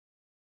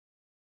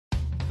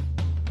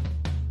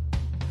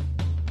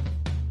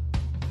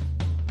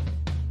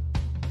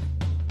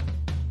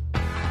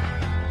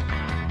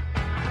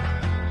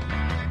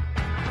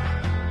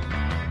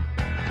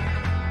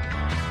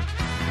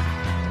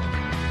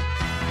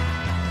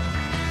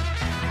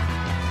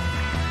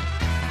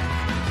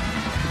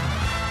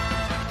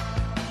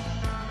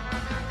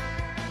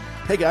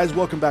Hey guys,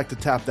 welcome back to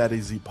Tap That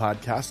AZ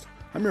podcast.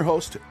 I'm your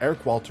host,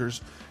 Eric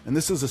Walters, and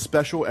this is a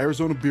special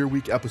Arizona Beer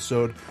Week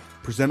episode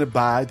presented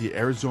by the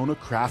Arizona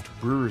Craft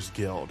Brewers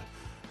Guild.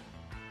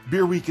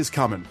 Beer Week is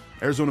coming.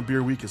 Arizona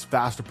Beer Week is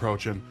fast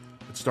approaching.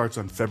 It starts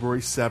on February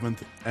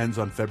 7th, ends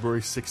on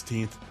February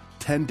 16th.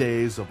 10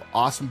 days of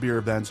awesome beer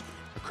events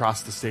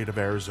across the state of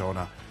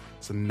Arizona.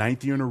 It's the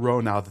 9th year in a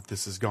row now that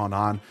this has gone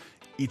on.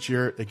 Each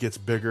year it gets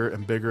bigger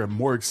and bigger and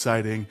more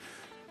exciting.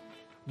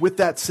 With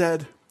that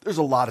said, there's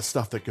a lot of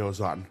stuff that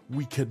goes on.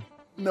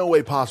 No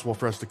way possible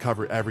for us to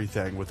cover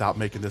everything without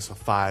making this a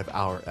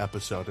 5-hour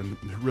episode. And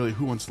really,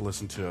 who wants to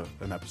listen to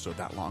an episode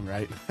that long,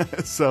 right?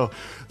 So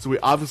we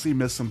obviously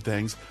missed some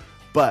things,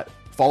 but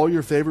follow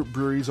your favorite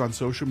breweries on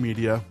social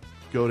media.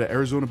 Go to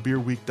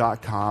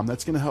ArizonaBeerWeek.com.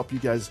 That's going to help you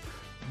guys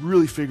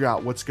really figure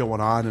out what's going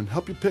on and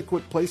help you pick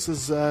what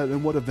places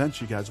and what events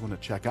you guys want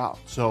to check out.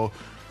 So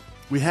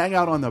we hang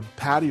out on the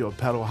patio of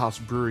Pedal House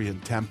Brewery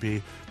in Tempe.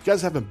 If you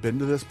guys haven't been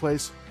to this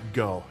place,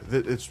 go.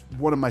 It's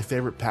one of my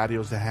favorite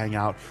patios to hang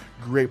out.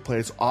 Great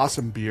place,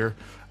 awesome beer.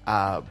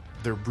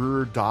 Their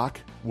brewer, Doc,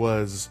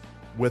 was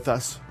with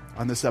us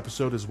on this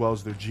episode, as well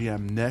as their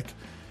GM, Nick.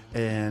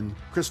 And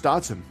Chris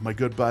Dodson, my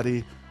good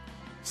buddy,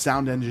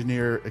 sound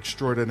engineer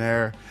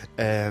extraordinaire,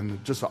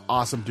 and just an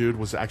awesome dude,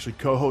 was actually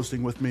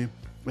co-hosting with me.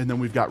 And then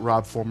we've got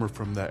Rob Fulmer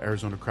from the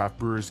Arizona Craft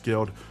Brewers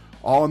Guild,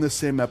 all in this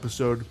same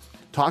episode,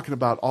 talking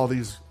about all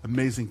these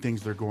amazing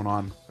things that are going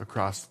on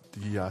across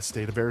the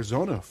state of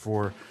Arizona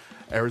for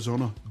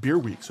Arizona Beer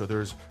Week. So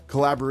there's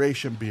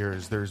collaboration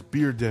beers, there's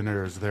beer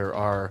dinners, there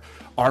are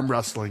arm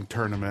wrestling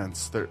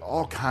tournaments, there are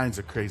all kinds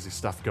of crazy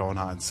stuff going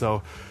on.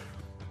 So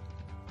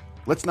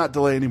let's not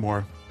delay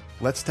anymore.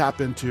 Let's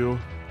tap into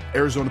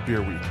Arizona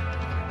Beer Week.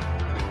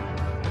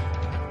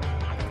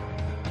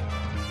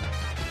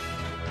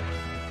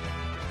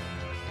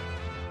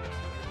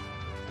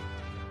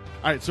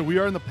 All right, so we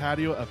are in the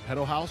patio of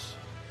Pedal House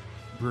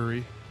Brewery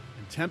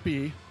in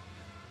Tempe,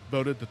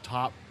 voted the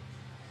top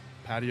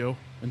patio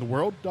in the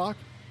world, Doc?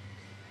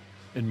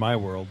 In my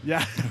world.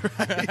 Yeah,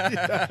 right.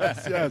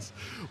 Yes.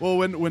 Well,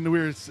 when we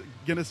were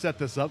going to set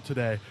this up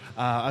today,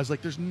 I was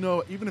like,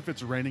 even if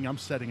it's raining, I'm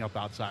setting up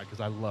outside because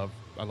I love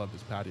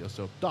this patio.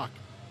 So, Doc,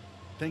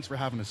 thanks for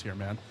having us here,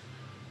 man.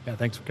 Yeah,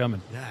 thanks for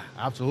coming. Yeah,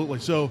 absolutely.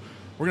 So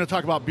we're going to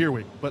talk about Beer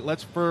Week, but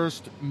let's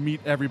first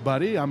meet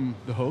everybody. I'm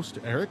the host,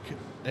 Eric,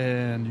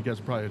 and you guys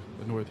are probably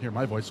annoyed with hearing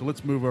my voice, so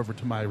let's move over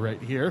to my right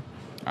here.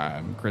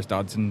 I'm Chris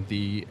Dodson,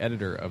 the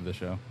editor of the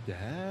show.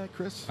 Yeah,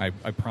 Chris. I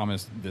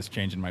promise this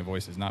change in my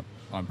voice is not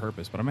on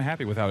purpose, but I'm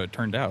happy with how it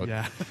turned out.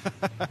 Yeah.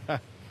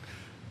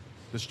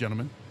 This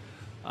gentleman.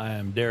 I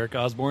am Derek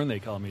Osborne. They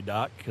call me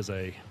Doc because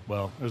there's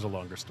a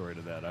longer story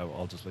to that.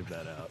 I'll just leave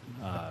that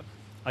out.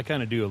 I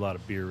kind of do a lot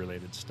of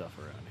beer-related stuff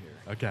around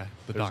here. Okay.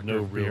 There's no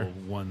real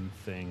one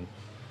thing.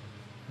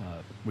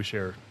 We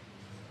share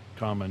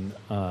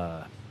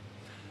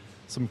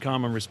some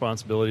common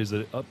responsibilities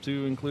that up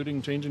to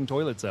including changing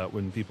toilets out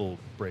when people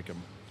break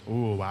them.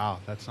 Oh, wow.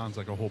 That sounds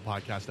like a whole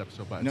podcast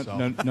episode by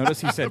itself.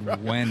 Notice he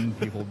said when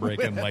people break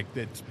them, like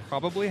it's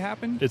probably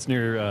happened? It's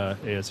near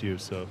ASU,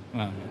 so.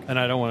 Okay. And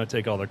I don't want to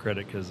take all the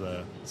credit because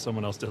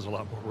someone else does a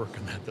lot more work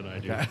on that than I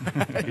do.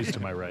 Okay. He's to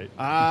my right.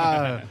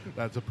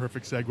 That's a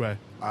perfect segue.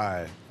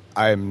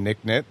 I'm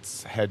Nick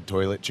Nitz, head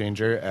toilet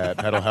changer at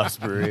Pedal House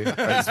Brewery,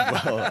 as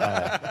well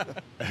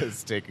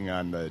as taking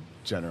on the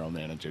general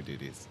manager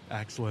duties.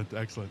 Excellent.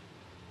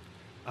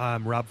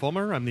 I'm Rob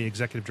Fulmer. I'm the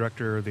executive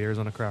director of the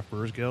Arizona Craft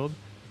Brewers Guild,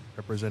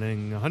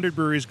 representing 100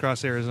 breweries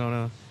across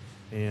Arizona,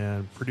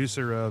 and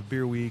producer of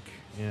Beer Week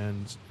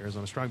and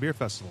Arizona Strong Beer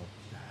Festival.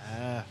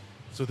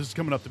 So this is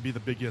coming up to be the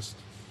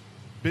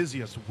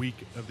busiest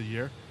week of the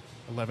year.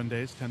 11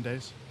 days, 10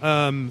 days?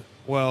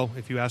 Well,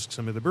 if you ask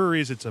some of the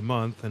breweries, it's a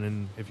month, and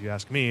then if you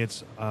ask me,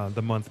 it's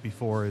the month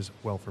before as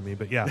well for me.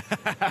 But yeah,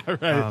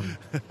 right.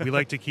 We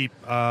like to keep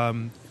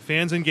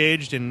fans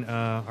engaged and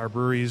our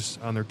breweries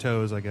on their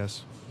toes, I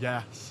guess.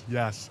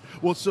 Yes.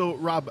 Well, so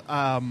Rob,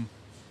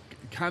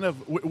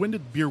 when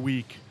did Beer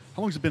Week?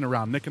 How long has it been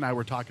around? Nick and I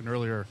were talking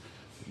earlier.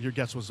 Your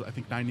guess was, I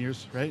think, 9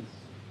 years, right?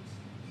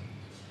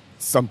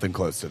 Something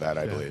close to that,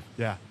 I believe.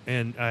 Yeah.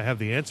 And I have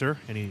the answer,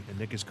 and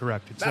Nick is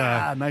correct. It's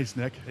nice,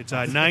 Nick. It's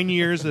 9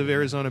 years of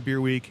Arizona Beer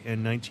Week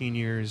and 19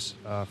 years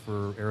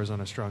for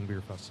Arizona Strong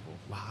Beer Festival.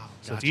 Wow.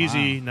 So it's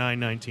easy,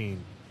 9-19.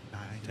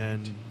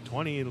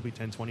 10-20, it'll be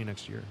 10-20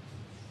 next year.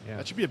 Yeah.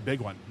 That should be a big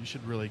one. You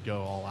should really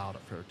go all out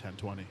for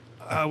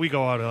 10-20. We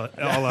go all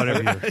out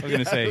every year. I was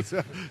going to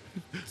say,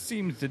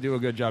 seems to do a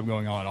good job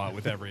going all out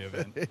with every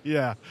event.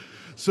 Yeah.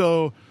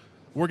 So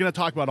we're going to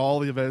talk about all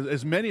the events,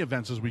 as many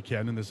events as we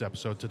can in this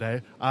episode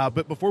today.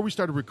 But before we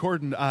started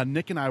recording,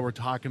 Nick and I were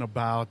talking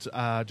about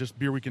just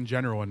Beer Week in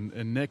general,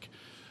 and Nick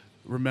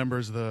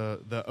remembers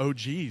the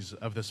OGs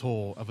of this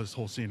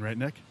whole scene, right,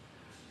 Nick?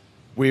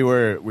 We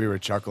were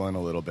chuckling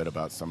a little bit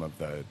about some of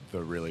the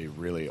really,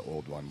 really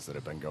old ones that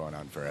have been going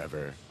on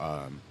forever.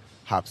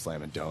 Hop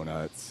Slam and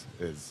Donuts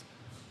is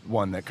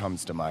one that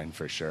comes to mind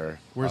for sure.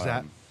 Where's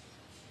that?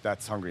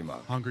 That's Hungry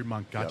Monk. Hungry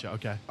Monk, gotcha. Yep.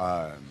 Okay.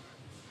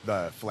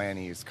 The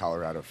Flanny's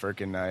Colorado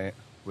Firkin Night.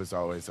 was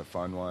always a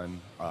fun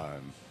one.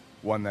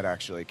 One that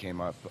actually came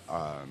up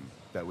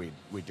that we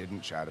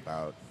didn't chat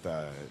about,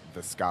 the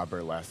Ska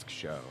Burlesque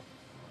show.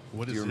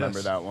 What Do is you remember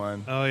this? that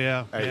one? Oh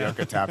yeah, At yeah.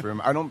 Yucca Tap Room.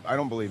 I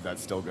don't believe that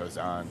still goes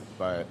on,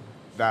 but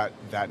that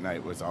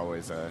night was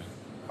always a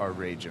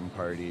raging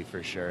party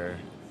for sure.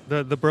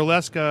 The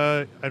burlesque,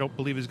 I don't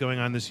believe is going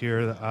on this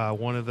year.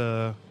 One of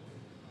the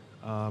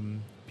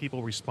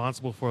people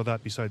responsible for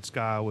that, besides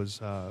Ska,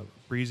 was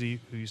Breezy,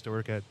 who used to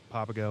work at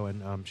Papago,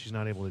 and she's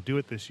not able to do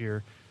it this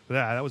year. But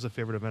that was a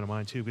favorite event of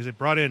mine too, because it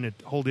brought in a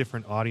whole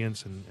different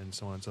audience and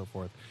so on and so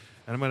forth.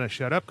 And I'm going to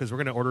shut up because we're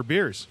going to order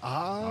beers.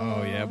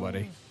 Oh yeah,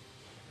 buddy.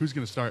 Who's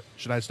going to start?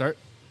 Should I start?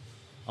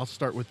 I'll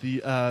start with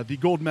the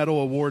gold medal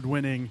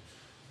award-winning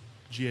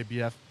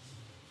GABF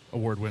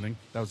award-winning.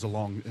 That was a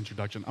long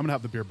introduction. I'm going to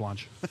have the beer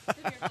blanche. The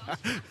beer blanche.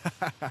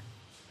 Who's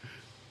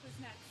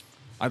next?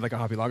 I'd like a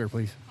hoppy lager,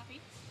 please. Coffee?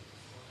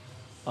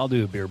 I'll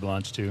do a beer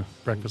blanche too.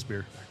 Breakfast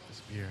beer.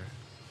 This beer.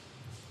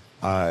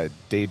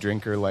 Day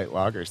Drinker Light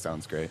Lager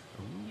sounds great.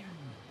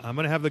 I'm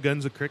going to have the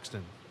Guns of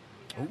Crixton.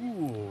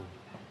 Ooh,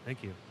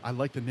 Thank you. I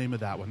like the name of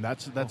that one.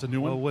 That's a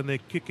new one. Well, when they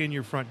kick in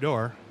your front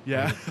door,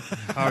 Yeah.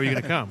 how are you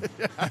going to come?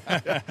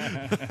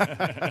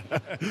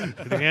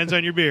 With your hands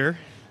on your beer.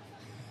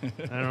 I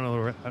don't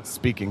know.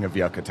 Speaking of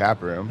Yucca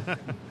Tap Room,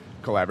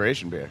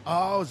 collaboration beer.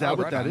 Oh, is that Oh,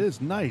 what right that on.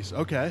 is? Nice.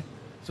 Okay.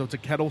 So it's a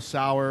kettle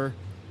sour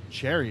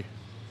cherry.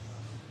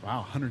 Wow,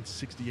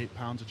 168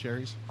 pounds of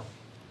cherries.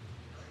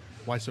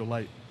 Why so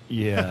light?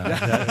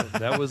 Yeah,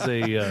 that was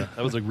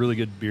a really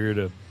good beer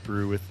to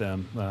brew with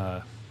them.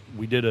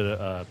 We did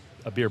a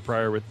beer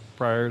prior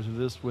to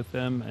this with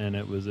them, and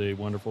it was a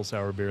wonderful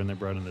sour beer. And they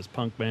brought in this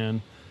punk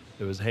band.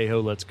 It was Hey Ho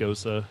Let's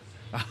Gosa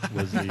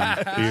was the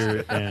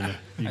beer, and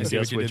you I can see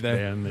what guess you which did there.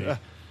 band they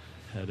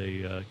had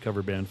a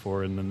cover band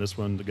for. And then this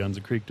one, the Guns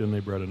of Creekton, they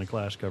brought in a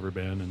Clash cover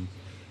band and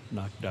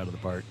knocked it out of the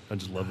park. I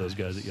just love those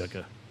guys at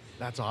Yucca.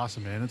 That's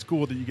awesome, man. It's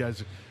cool that you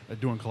guys are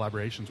doing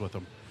collaborations with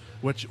them.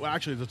 Which, well,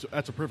 actually,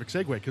 that's a perfect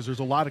segue because there's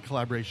a lot of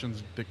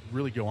collaborations that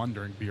really go on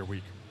during Beer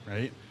Week,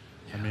 right?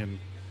 I mean,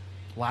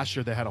 last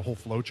year they had a whole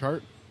flow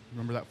chart.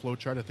 Remember that flow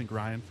chart? I think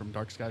Ryan from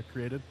Dark Sky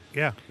created.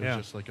 Yeah, It was yeah.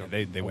 just like a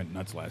They went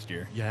nuts last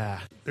year.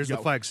 yeah. There's Yeah,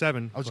 the Flag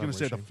 7. I was going to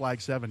say the collaboration.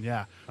 Flag 7.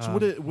 Yeah. So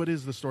what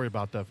is the story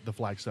about the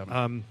Flag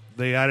 7?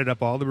 They added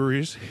up all the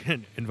breweries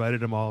and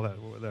invited them all that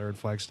are in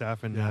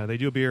Flagstaff, and Yeah. they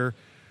do a beer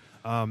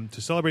to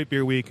celebrate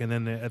Beer Week, and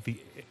then at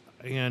the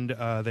end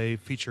they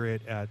feature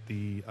it at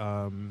the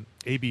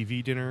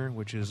ABV dinner,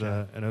 which is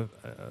a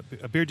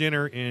beer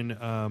dinner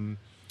in.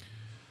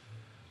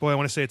 Boy, I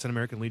want to say it's an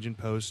American Legion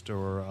post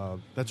or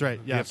That's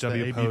right. Yes, the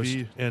VFW post,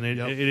 ABV. and it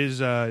Yep.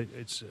 is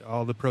it's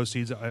all the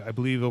proceeds. I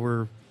believe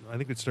over. I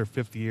think it's their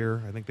 5th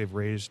year. I think they've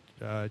raised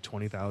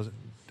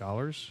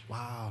 $20,000.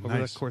 Wow, over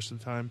nice. the course of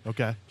the time.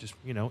 Okay. Just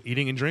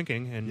eating and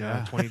drinking, and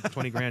Yeah.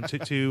 20 grand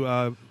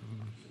to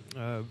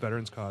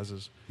veterans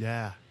causes.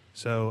 Yeah.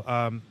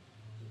 So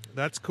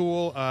that's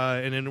cool.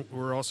 And then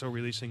we're also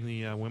releasing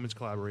the women's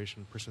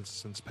collaboration,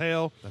 Persistence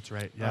Pale. That's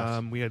right.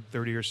 Yes. We had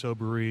 30 or so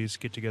breweries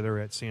get together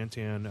at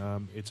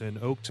Santan. It's an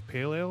oaked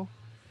pale ale.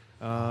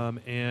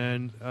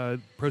 And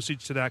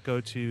proceeds to that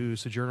go to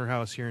Sojourner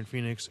House here in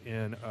Phoenix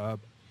and a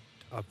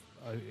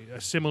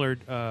similar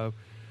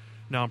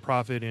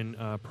nonprofit in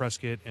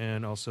Prescott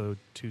and also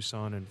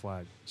Tucson and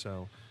Flag.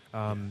 So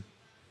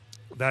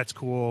that's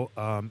cool.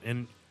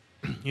 And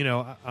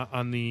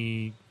on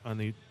the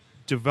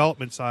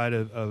development side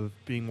of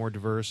being more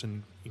diverse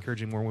and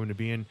encouraging more women to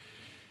be in,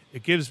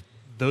 it gives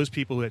those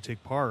people that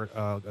take part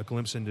a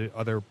glimpse into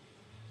other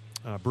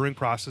brewing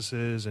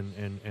processes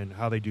and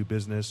how they do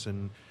business.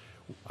 And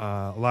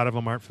a lot of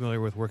them aren't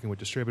familiar with working with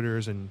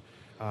distributors and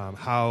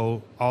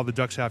how all the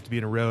ducks have to be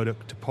in a row to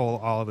pull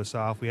all of this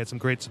off. We had some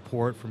great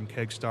support from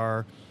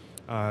Kegstar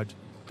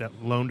that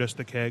loaned us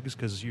the kegs,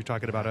 because you're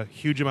talking about a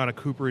huge amount of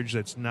cooperage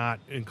that's not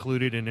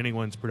included in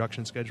anyone's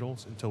production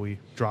schedules until we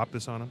drop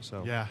this on them.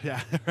 So yeah.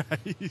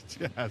 Right.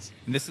 Yes.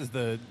 And this is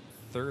the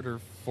 3rd or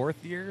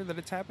 4th year that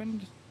it's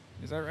happened.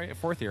 Is that right?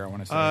 4th year, I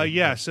want to say.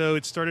 yeah. So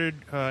it started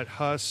at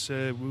Huss,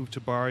 moved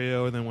to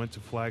Barrio, and then went to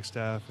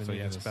Flagstaff, and So,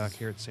 yeah, it's this back is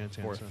here at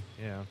Santan. 4th. So,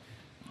 yeah.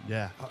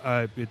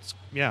 Yeah. It's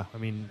I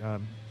mean,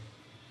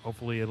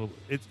 hopefully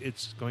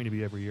it's going to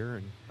be every year,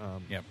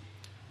 and Yep.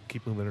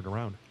 keep moving it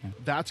around.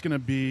 That's going to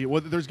be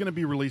there's going to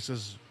be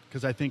releases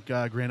because I think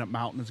Granite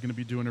Mountain is going to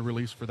be doing a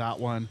release for that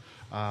one.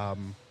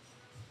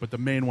 But the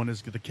main one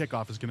is the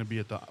kickoff is going to be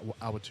at the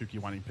Ahwatukee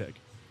Whining Pig,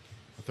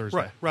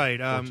 Thursday. Right.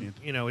 14th.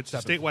 It's a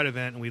 7th. statewide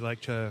event, and we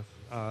like to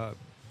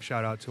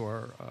shout out to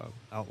our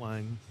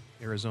outlying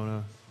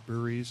Arizona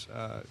breweries.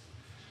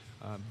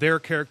 Their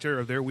character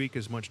of their week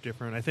is much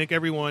different. I think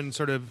everyone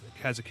sort of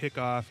has a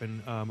kickoff,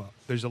 and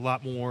there's a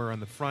lot more on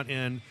the front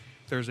end,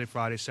 Thursday,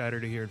 Friday,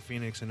 Saturday here in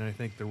Phoenix, and I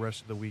think the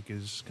rest of the week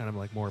is kind of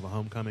like more of a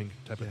homecoming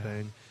type of Yeah.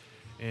 thing.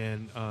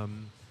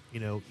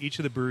 And each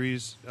of the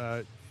breweries,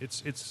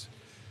 it's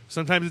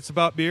sometimes it's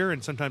about beer,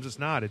 and sometimes it's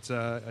not. It's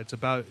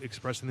about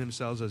expressing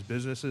themselves as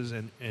businesses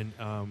and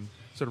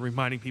sort of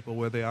reminding people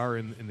where they are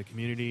in the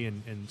community,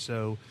 and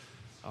so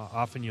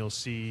often you'll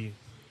see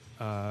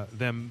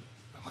them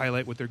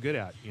highlight what they're good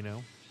at.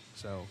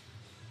 So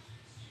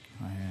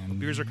And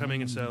beers are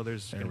coming, and so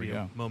there's there going to we be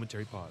a go.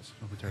 momentary pause.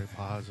 Momentary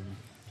pause and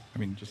I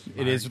mean,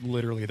 it is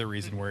literally the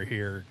reason we're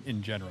here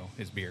in general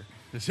is beer.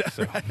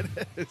 right,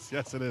 it is.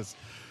 Yes, it is.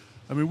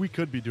 I mean, we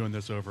could be doing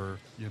this over,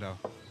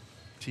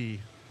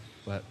 tea,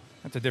 but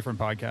That's a different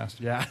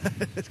podcast. yeah,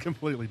 it's a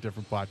completely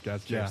different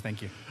podcast. Cheers, Yeah,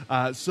 thank you.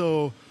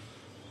 So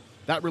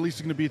that release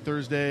is going to be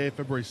Thursday,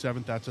 February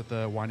 7th. That's at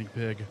the Winding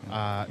Pig in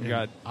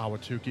got-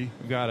 Ahwatukee.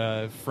 We've got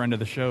a friend of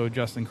the show,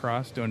 Justin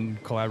Cross, doing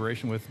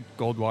collaboration with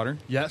Goldwater.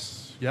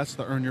 Yes,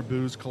 the Earn Your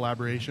Booze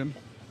collaboration.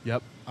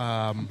 Yep.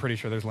 I'm pretty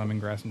sure there's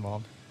lemongrass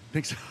involved. I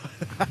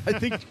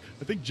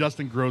think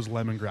Justin grows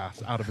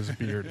lemongrass out of his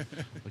beard.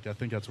 I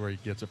think that's where he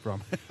gets it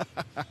from.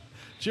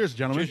 Cheers,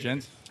 gentlemen. Cheers,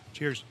 gents.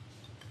 Cheers.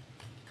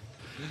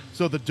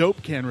 So the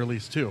Dope can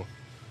release too.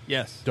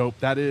 Yes. Dope.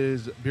 That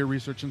is Beer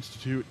Research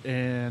Institute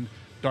and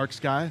Dark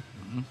Sky.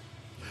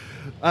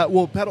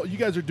 Well, Pedal, you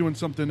guys are doing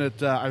something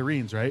at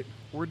Irene's, right?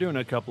 We're doing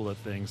a couple of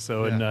things.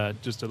 So, Yeah.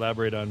 and just to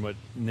elaborate on what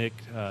Nick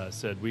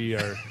said, we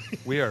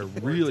are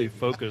really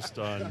focused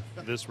on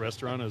this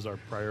restaurant as our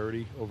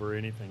priority over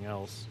anything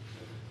else.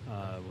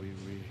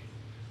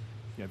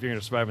 If you're going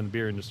to survive in the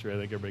beer industry, I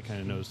think everybody kind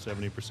of knows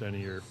 70% of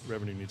your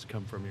revenue needs to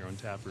come from your own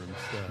tap rooms.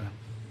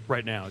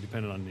 Right now,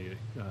 depending on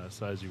the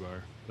size you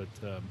are, but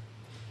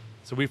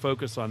so we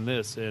focus on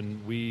this,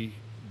 and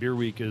Beer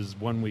Week is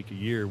 1 week a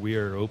year. We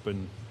are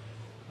open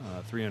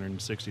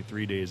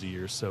 363 days a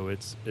year, so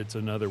it's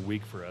another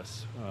week for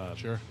us.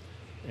 Sure.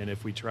 And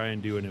if we try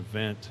and do an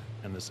event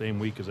in the same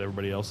week as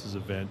everybody else's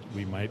event,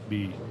 we might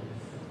be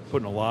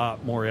putting a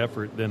lot more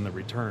effort than the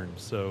return.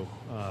 So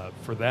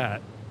for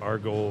that, our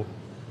goal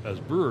as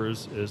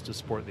brewers is to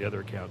support the other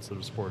accounts that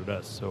have supported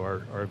us. So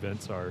our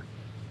events are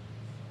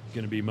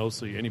going to be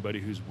mostly anybody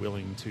who's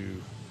willing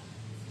to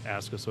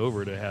ask us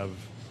over to have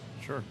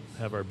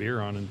our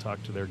beer on and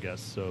talk to their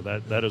guests. So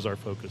that is our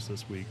focus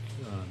this week.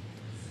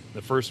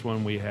 The first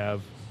one we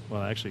have,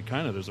 well, actually,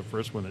 there's a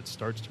first one that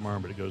starts tomorrow,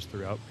 but it goes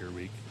throughout Beer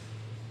Week.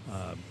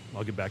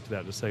 I'll get back to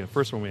that in a second. The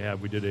first one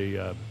we did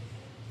a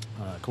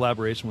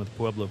collaboration with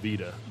Pueblo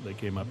Vida. They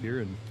came up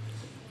here and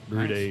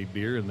brewed a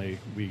beer, and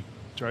we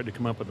tried to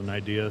come up with an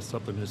idea,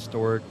 something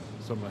historic,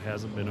 something that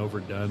hasn't been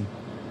overdone,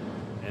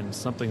 and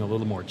something a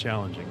little more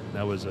challenging.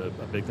 That was a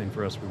big thing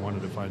for us. We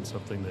wanted to find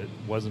something that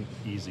wasn't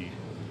easy.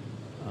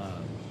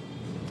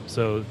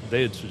 So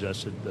they had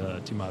suggested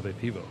Timave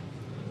Pivo,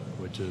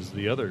 which is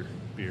the other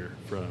beer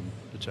from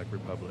the Czech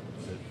Republic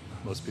that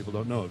most people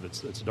don't know of.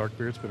 It's a dark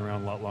beer. It's been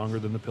around a lot longer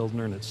than the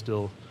Pilsner, and it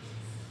still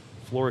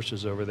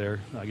flourishes over there.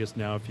 I guess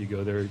now if you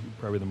go there,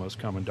 probably the most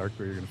common dark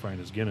beer you're going to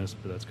find is Guinness,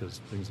 but that's because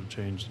things have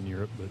changed in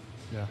Europe. But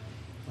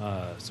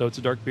Yeah. so it's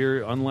a dark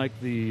beer. Unlike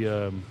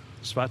the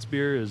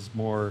Schwarzbier is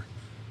more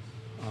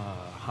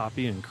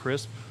hoppy and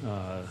crisp.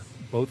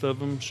 Both of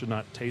them should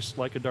not taste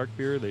like a dark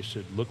beer. They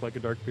should look like a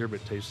dark beer,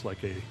 but taste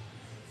like a.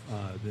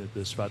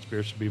 The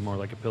Schwarzbier should be more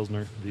like a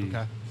Pilsner. The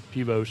Okay.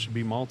 Pivo should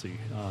be malty.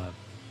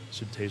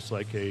 Should taste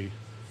like a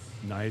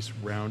nice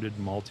rounded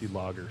malty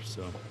lager.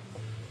 So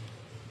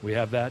we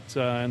have that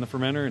in the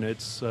fermenter, and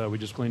it's we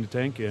just cleaned the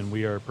tank, and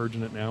we are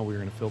purging it now. We're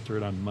going to filter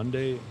it on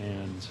Monday,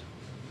 and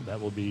that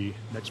will be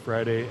next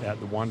Friday at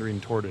the Wandering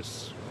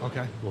Tortoise.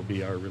 Okay. Will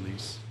be our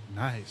release.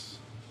 Nice.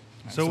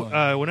 So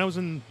Excellent. when I was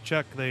in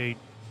Czech, they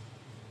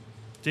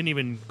didn't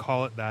even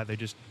call it that. They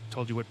just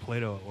told you what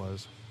Plato it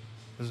was.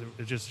 'Cause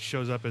it just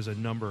shows up as a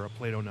number, a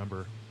Plato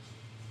number.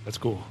 That's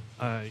cool.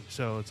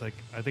 So it's like,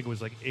 I think it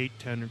was like 8,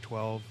 10, or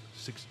 12,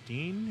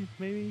 16,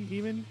 maybe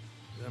even.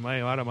 Am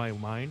I out of my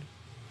mind?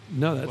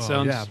 No, that Well,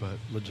 sounds yeah, but-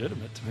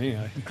 legitimate to me.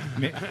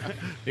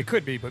 It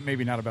could be, but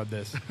maybe not about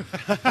this.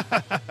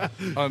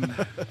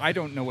 I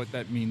don't know what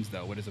that means,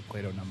 though. What is a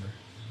Plato number?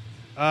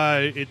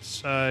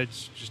 It's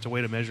just a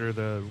way to measure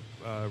the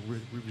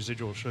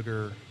residual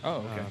sugar. Oh,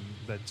 okay.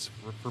 That's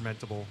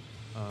fermentable.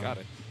 Got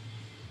it.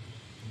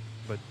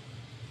 But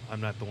I'm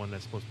not the one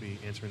that's supposed to be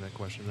answering that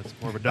question. That's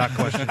more of a Doc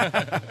question.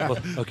 Well,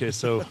 okay,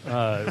 so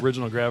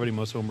original gravity,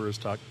 most homebrewers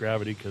talk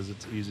gravity because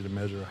it's easy to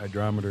measure a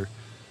hydrometer,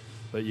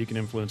 but you can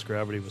influence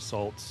gravity with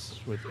salts,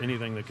 with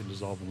anything that can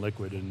dissolve in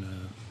liquid,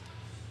 and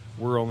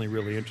we're only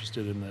really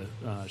interested in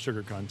the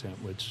sugar content,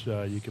 which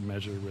you can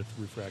measure with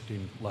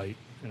refracting light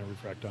in a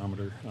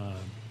refractometer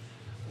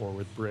or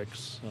with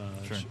bricks,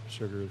 Sure.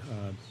 sugar,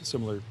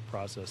 similar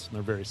process, and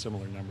they're very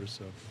similar numbers,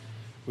 so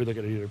we look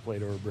at either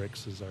Plato or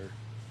bricks as our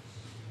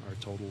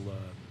total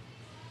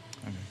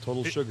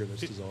total sugar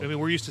that's dissolved. I mean,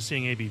 we're used to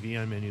seeing ABV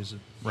on menus.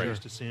 We're Right.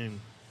 used to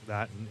seeing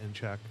that in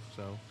Czech.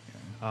 So,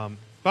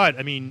 but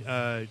I mean,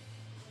 to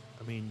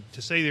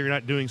say that you're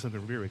not doing something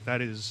for Beer Week, that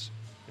is,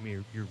 I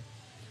mean, you're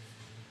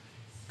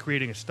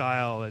creating a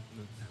style that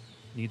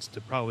needs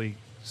to probably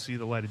see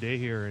the light of day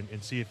here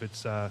and see if it's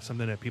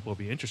something that people will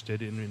be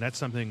interested in. And that's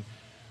something,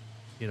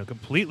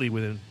 completely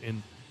within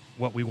in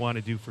what we want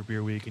to do for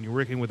Beer Week. And you're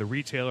working with a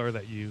retailer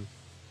that you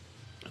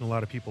and a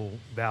lot of people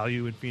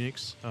value in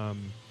Phoenix.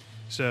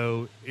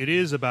 So it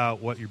is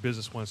about what your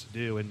business wants to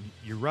do. And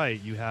you're right,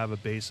 you have a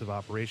base of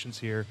operations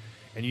here,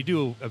 and you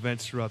do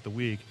events throughout the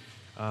week.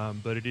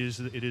 but it is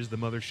the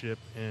mothership,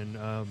 and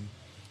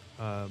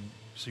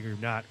so you're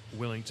not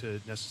willing to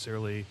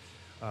necessarily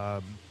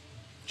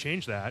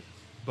change that,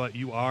 but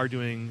you are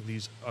doing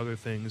these other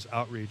things,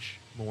 outreach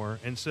more,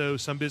 and so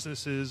some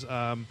businesses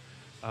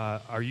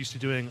are used to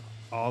doing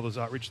all those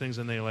outreach things,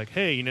 and they're like,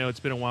 hey, it's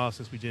been a while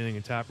since we did anything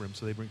in tap room,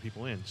 so they bring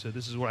people in. So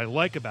this is what I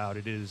like about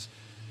it is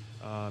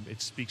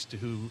it speaks to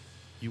who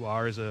you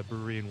are as a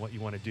brewery and what you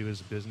want to do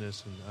as a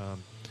business,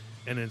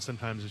 and then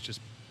sometimes it's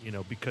just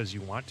because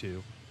you want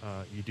to,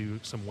 you do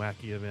some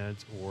wacky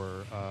event,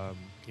 or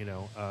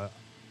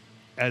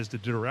as the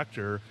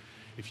director,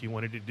 if you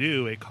wanted to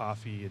do a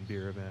coffee and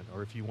beer event,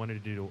 or if you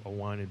wanted to do a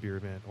wine and beer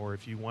event, or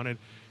if you wanted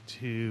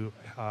to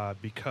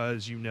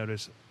because you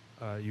notice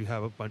you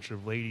have a bunch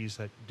of ladies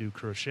that do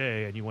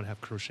crochet and you want to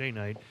have crochet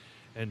night,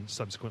 and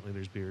subsequently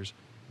there's beers.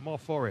 I'm all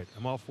for it.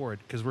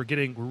 Because we're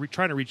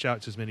trying to reach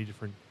out to as many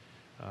different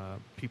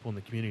people in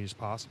the community as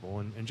possible,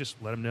 and just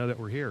let them know that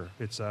we're here.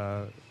 It's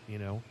a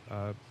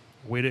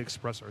way to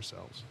express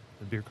ourselves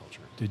in beer culture.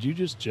 Did you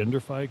just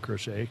genderfy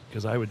crochet?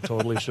 Because I would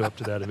totally show up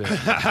to that event.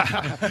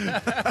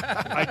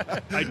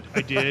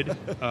 I did.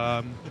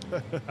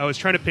 I was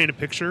trying to paint a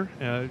picture.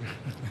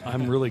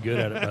 I'm really good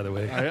at it, by the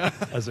way.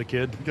 As a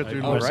kid, Get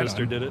your my right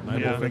sister on. did it. And I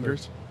Nimble did it.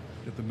 fingers.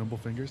 Get the nimble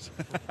fingers.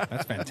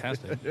 That's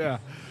fantastic. Yeah.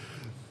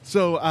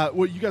 So,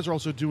 well, you guys are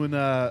also doing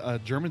a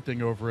German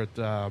thing over at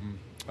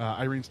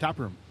Irene's Tap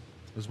Room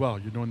as well.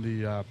 You're doing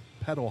the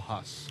Pedal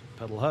Huss.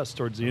 Pedal Huss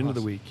towards the end of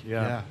the Huss. week.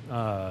 Yeah.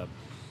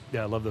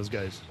 I love those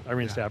guys.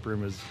 Irene's Tap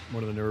Room is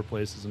one of the newer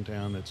places in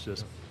town that's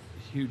just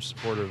a huge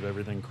supporter of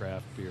everything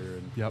craft beer.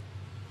 And Yep.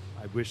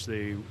 I wish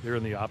they're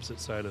on the opposite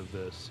side of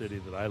the city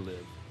that I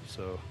live.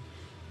 So,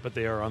 but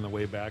they are on the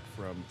way back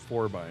from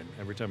Forbine.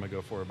 Every time I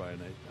go Forbine,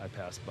 I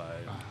pass by.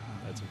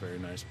 That's a very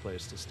nice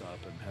place to stop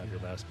and have your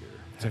last beer.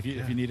 So if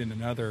you needed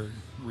another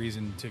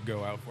reason to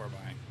go out 4x,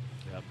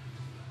 Yep.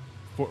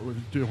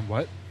 Doing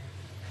what?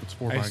 What's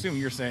 4 I assume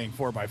you're saying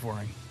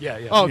 4x4ing. Yeah.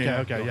 Oh, okay,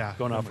 Yeah. okay, yeah.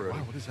 Going I'm off-roading. Like,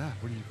 wow, what is that?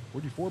 What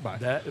do you 4 by?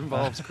 That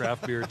involves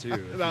craft beer too. If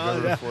you've No,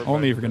 ever yeah. 4x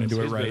Only if you're gonna this,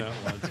 do it he's been right. out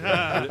once,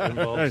 yeah. It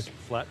involves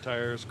flat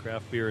tires,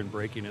 craft beer, and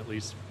breaking at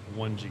least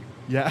one Jeep.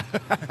 Yeah.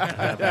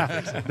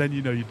 Yeah. Then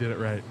you did it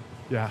right.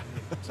 Yeah.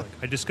 It's like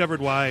I discovered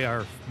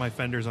why my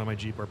fenders on my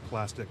Jeep are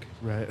plastic.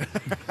 Right.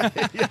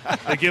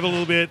 They give a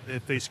little bit.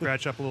 If they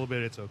scratch up a little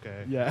bit, it's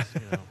okay. Yeah.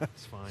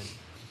 It's fine.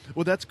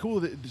 Well, that's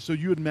cool. So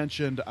you had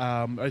mentioned,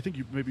 I think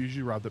maybe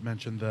you, Rob, that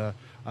mentioned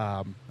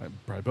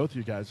probably both of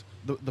you guys,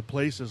 the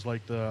places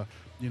like the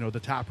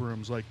tap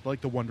rooms,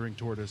 like the Wandering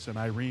Tortoise and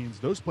Irene's.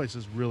 Those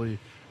places really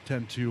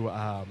tend to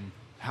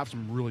have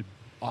some really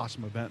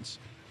awesome events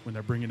when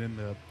they're bringing in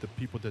the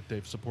people that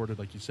they've supported,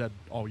 like you said,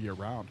 all year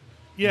round.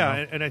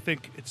 Yeah, and I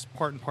think it's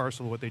part and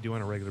parcel of what they do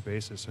on a regular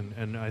basis,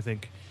 and I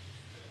think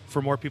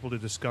for more people to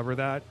discover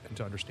that and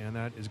to understand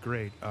that is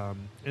great.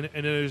 And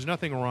there's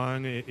nothing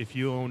wrong if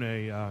you own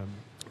a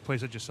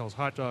place that just sells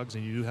hot dogs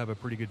and you do have a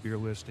pretty good beer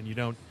list and you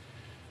don't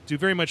do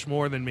very much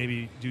more than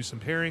maybe do some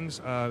pairings.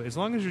 As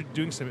long as you're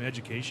doing some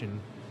education,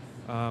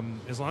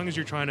 as long as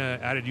you're trying to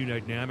add a new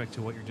dynamic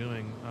to what you're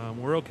doing,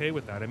 we're okay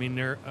with that. I mean,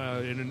 there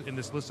in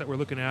this list that we're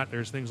looking at,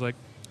 there's things like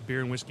beer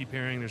and whiskey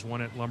pairing. There's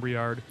one at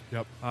Lumberyard.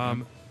 Yep.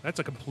 That's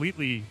a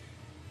completely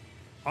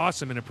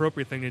awesome and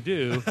appropriate thing to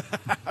do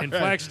in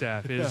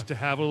Flagstaff is to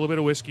have a little bit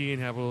of whiskey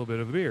and have a little bit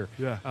of beer.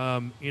 Yeah.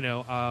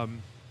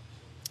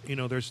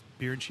 There's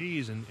beer and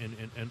cheese and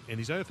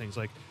these other things.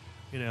 Like,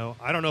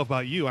 I don't know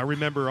about you. I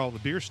remember all the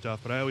beer stuff,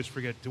 but I always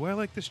forget, do I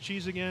like this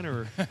cheese again?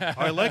 Or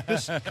I like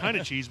this kind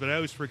of cheese, but I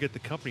always forget the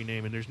company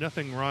name. And there's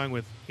nothing wrong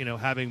with,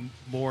 having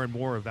more and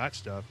more of that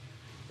stuff.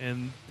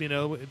 And,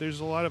 there's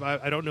a lot of,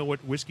 I don't know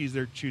what whiskeys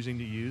they're choosing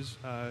to use,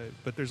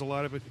 but there's a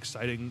lot of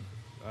exciting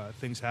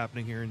things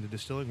happening here in the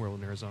distilling world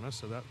in Arizona.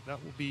 So that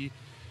will be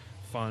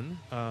fun.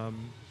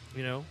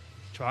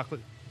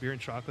 Chocolate, beer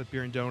and chocolate,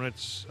 beer and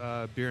donuts,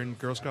 beer and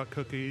Girl Scout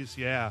cookies.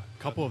 Yeah.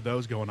 A couple of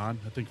those going on.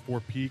 I think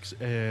Four Peaks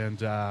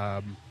and,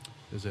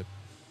 is it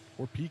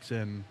Four Peaks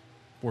and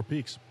Four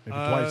Peaks? Maybe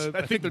twice.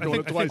 I think they're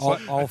doing it twice.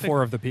 All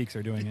four of the peaks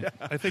are doing it.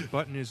 I think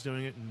Button is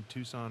doing it in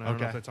Tucson. I don't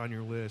know if that's on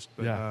your list,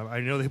 but Yeah. I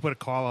know they put a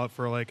call out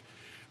for like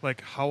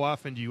how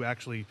often do you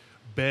actually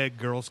beg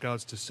Girl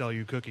Scouts to sell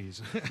you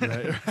cookies?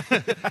 Right.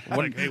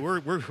 Like, hey,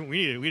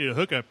 we need a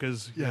hookup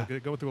because Yeah.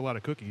 going through a lot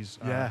of cookies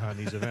on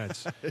these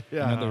events.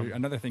 Yeah.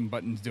 Another thing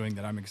Button's doing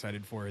that I'm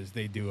excited for is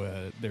they're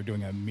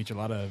doing a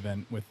michelada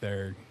event with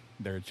their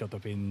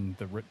Chiltepin,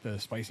 the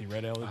spicy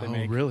red ale that they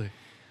make. Oh, really?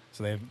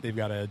 So they've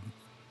got a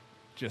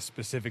just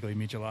specifically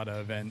michelada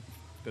event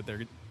that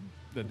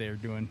they're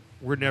doing.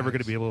 We're never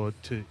going to be able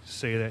to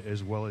say that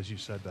as well as you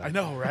said that. I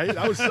know, right?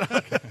 I was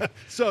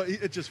so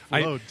it just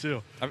flowed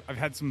too. I've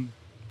had some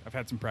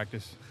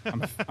practice.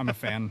 I'm a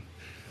fan.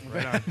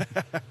 Right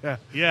on.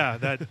 Yeah,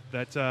 that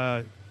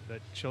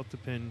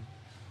Chiltepin.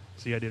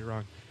 See, I did it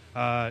wrong.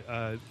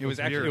 It was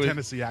beer. actually- it was-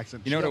 Tennessee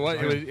accent. You know what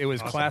it was? It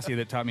was Awesome. Classy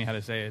that taught me how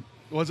to say it.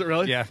 Was it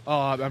really? Yeah. Oh,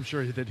 I'm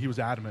sure that he was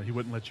adamant. He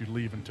wouldn't let you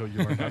leave until you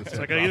learned how to say It's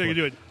like it I either properly.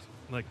 do it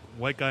like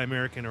white guy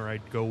American, or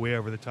I'd go way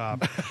over the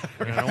top.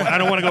 And I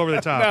don't want to go over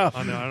the top.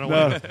 I don't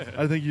want to.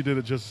 I think you did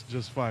it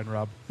just fine,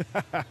 Rob.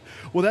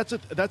 Well, that's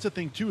a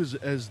thing too.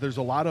 Is there's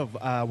a lot of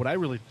what I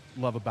really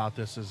love about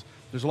this is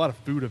there's a lot of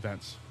food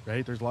events,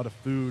 right? There's a lot of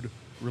food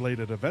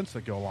related events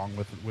that go along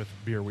with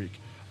Beer Week.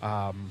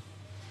 I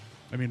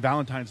mean,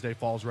 Valentine's Day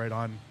falls right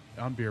on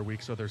Beer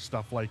Week, so there's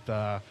stuff like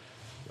the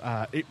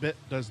 8-Bit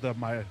does the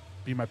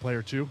Be My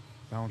Player 2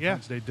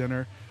 Valentine's Day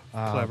dinner.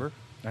 Clever.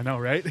 I know,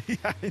 right? Yeah,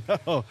 I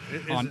know.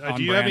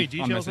 Do you have any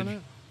details on it?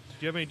 Do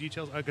you have any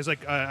details? Because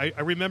I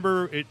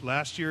remember it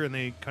last year, and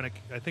they kind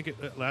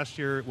of last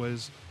year it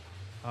was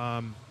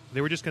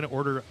they were just going to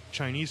order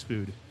Chinese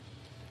food,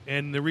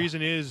 and the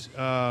reason is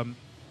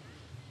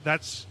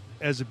that's,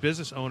 as a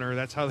business owner,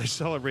 that's how they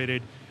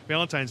celebrated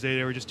Valentine's Day.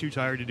 They were just too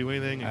tired to do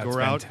anything and That's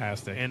go out.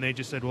 fantastic. And they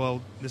just said,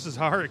 well, this is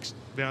our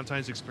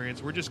Valentine's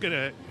experience. We're just going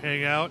to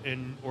hang out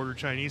and order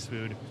Chinese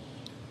food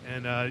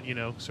and,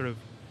 sort of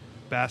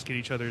bask in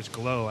each other's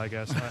glow, I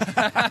guess.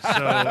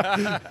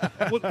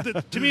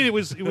 To me, it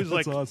was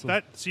like awesome.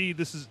 that. See,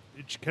 this is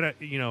kind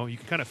of, you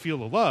can kind of feel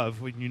the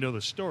love when you know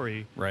the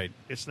story. Right.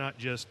 It's not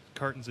just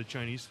cartons of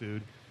Chinese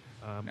food.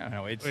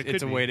 No, it's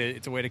could a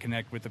be. way to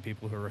connect with the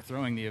people who are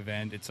throwing the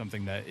event. It's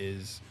something that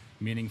is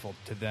meaningful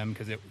to them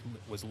because it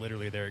was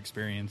literally their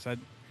experience.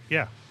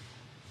 Yeah.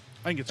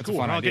 I think it's That's a cool.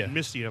 fun We're all idea. getting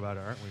misty about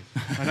it, aren't we?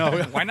 I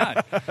know. Why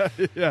not?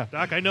 Yeah.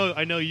 Doc, I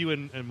know you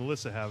and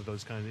Melissa have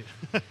those kind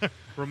of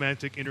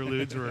romantic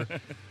interludes where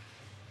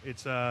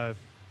it's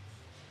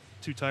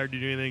too tired to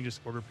do anything,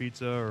 just order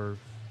pizza or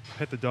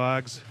pet the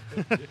dogs.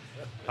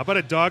 How about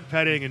a dog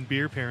petting and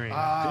beer pairing?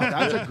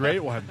 That's a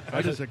great one.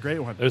 That is a great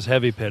one. There's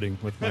heavy petting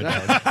with my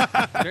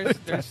dog.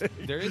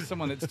 There is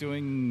someone that's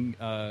doing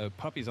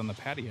puppies on the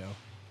patio.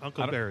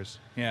 Uncle I don't- Bears.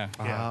 Yeah.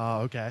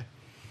 Oh, okay.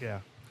 Yeah,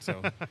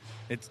 So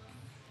it's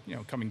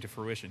coming to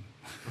fruition.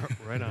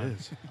 right It on.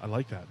 is. I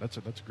like that. That's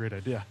a great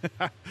idea.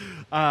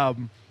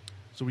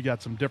 So we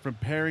got some different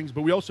pairings,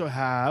 but we also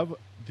have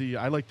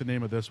I like the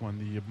name of this one,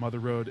 the Mother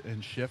Road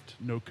and Shift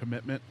No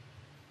Commitment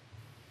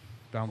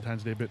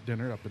Valentine's Day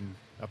dinner up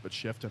at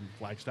Shift and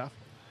Flagstaff.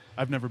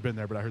 I've never been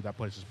there, but I heard that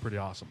place is pretty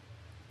awesome.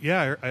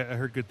 Yeah, I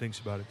heard good things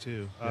about it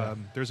too. Yeah.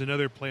 There's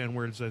another play on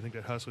words I think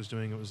that Huss was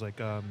doing. It was like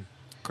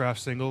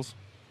craft singles.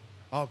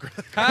 Oh, great.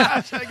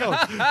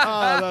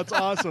 That's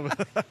awesome.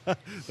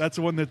 That's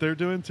the one that they're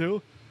doing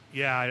too?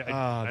 Yeah,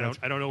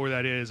 I don't know where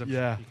that is.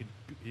 Yeah.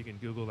 You can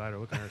Google that or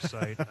look on our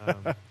site.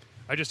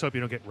 I just hope you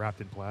don't get wrapped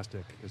in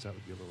plastic, because that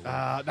would be a little.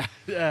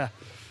 Yeah.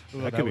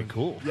 That could be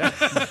cool.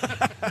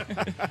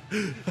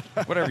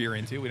 Whatever you're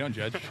into, we don't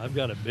judge. I've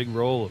got a big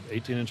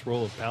 18-inch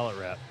roll of pallet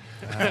wrap.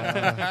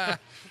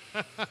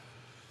 All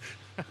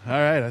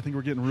right, I think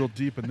we're getting real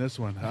deep in this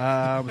one.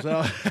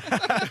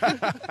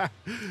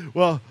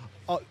 Well,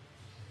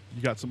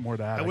 you got some more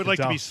to add. I would can like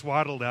to tell. be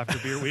swaddled after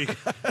Beer Week.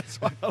 Yes.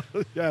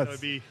 That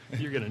would be.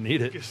 You're going to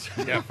need it.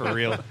 Yeah, for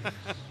real.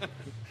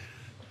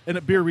 And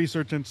at Beer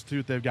Research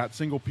Institute, they've got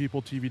single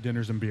people, TV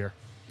dinners, and beer.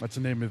 That's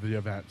the name of the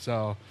event.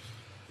 So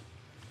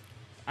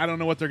I don't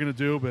know what they're going to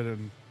do, but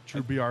in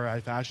true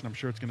BRI fashion, I'm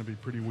sure it's going to be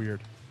pretty weird.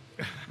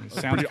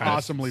 Sounds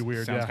awesomely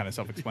weird, Sounds yeah. kind of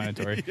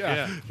self-explanatory.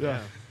 Yeah.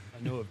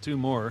 I know of two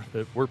more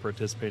that we're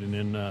participating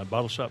in.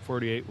 Bottle Shop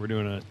 48, we're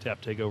doing a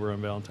tap takeover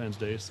on Valentine's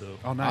Day. So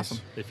Oh, nice.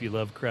 Awesome. if you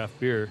love craft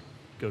beer,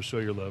 go show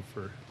your love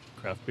for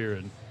craft beer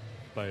and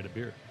buy it a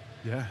beer.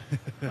 Yeah.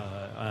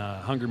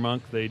 Hunger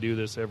Monk, they do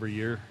this every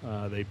year.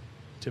 They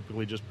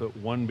typically just put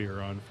one beer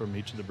on from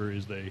each of the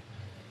breweries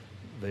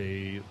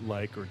they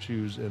like or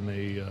choose, and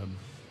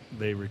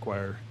they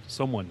require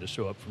someone to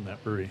show up from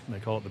that brewery. And they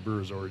call it the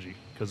Brewer's Orgy,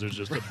 because there's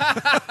just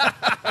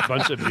a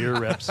bunch of beer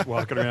reps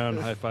walking around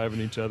high-fiving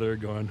each other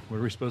going, what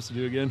are we supposed to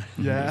do again?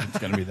 Yeah. It's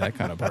going to be that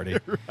kind of party.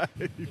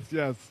 Right.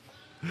 Yes.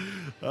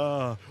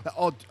 I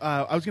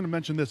was going to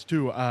mention this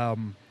too. We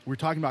were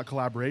talking about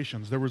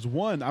collaborations. There was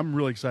one I'm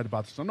really excited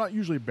about. This. I'm not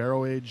usually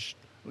barrel aged.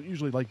 I don't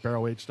usually like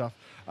barrel aged stuff,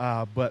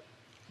 but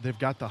they've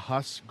got the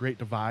Huss Great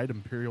Divide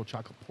Imperial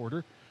Chocolate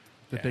Porter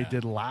that they Yeah.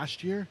 did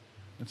last year.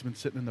 It's been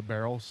sitting in the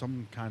barrel,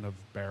 some kind of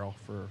barrel,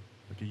 for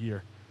like a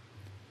year.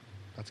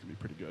 That's gonna be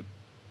pretty good.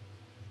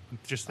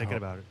 Just thinking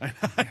about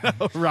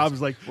it.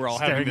 Rob's like, We're all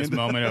staring having this into-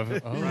 moment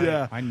of, oh,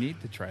 Yeah. I need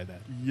to try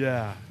that.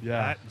 Yeah, yeah.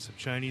 That and some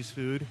Chinese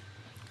food.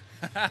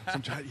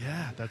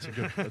 Yeah, that's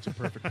a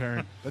perfect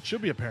pairing. That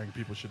should be a pairing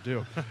people should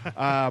do.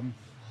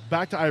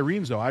 Back to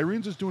Irene's though.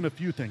 Irene's is doing a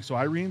few things. So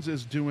Irene's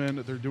is doing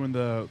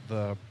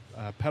the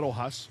pedal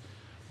Huss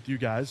with you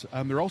guys.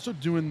 They're also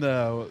doing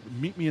the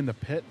Meet Me in the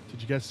Pit.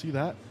 Did you guys see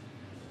that?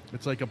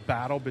 It's like a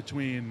battle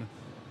between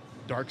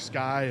Dark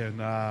Sky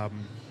and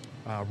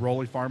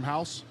Rolly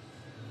Farmhouse,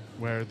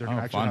 where they're gonna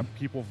Oh, actually fun. have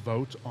people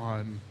vote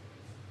on.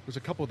 There's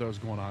a couple of those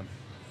going on.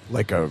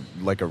 Like a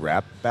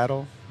rap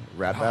battle?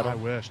 Rap Oh, battle? I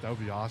wish that would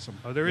be awesome.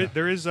 Oh, there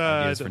is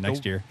Ideas for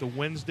next year. The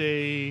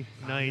Wednesday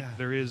night yeah.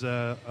 there is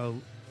a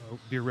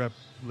beer rep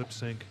lip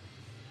sync.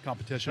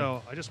 Competition.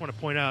 So I just want to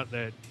point out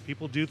that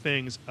people do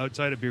things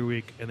outside of Beer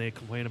Week and they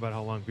complain about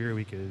how long Beer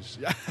Week is.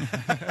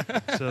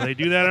 So they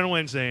do that on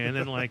Wednesday, and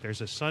then like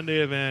there's a Sunday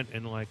event,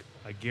 and like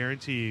I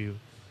guarantee you,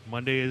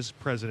 Monday is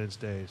President's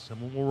Day.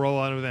 Someone will roll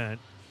out an event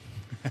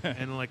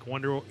and like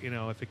wonder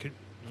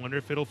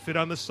if it'll fit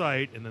on the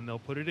site, and then they'll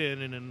put it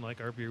in, and then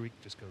like our beer week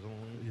just goes,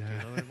 you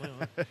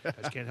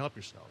guys can't help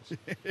yourselves.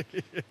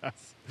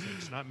 Yes.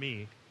 It's not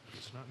me.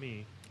 It's not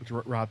me.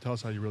 Rob, tell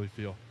us how you really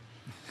feel.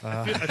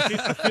 I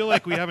feel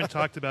like we haven't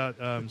talked about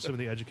some of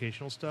the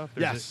educational stuff.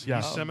 There's a yes.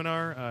 yeast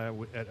seminar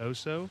at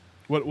OSO.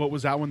 What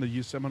was that one? The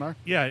youth seminar?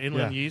 Yeah,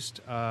 Inland Yeah.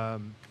 Yeast.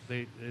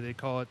 They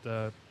call it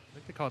I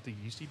think they call it the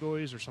Yeasty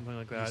Boys or something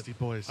like that. Yeasty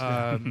Boys.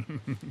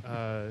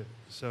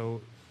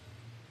 So,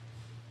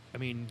 I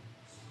mean,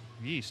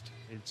 yeast.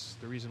 It's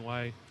the reason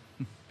why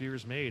beer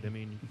is made. I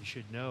mean, you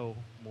should know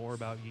more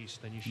about yeast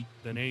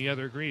than any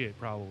other ingredient,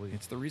 probably.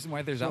 It's the reason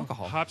why there's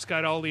alcohol. Hops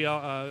got all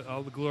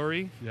the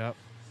glory. Yep.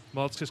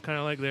 Malt's just kind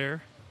of like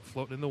there,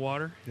 floating in the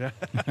water. Yeah.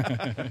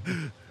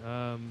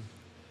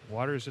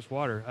 Water is just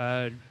water.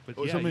 But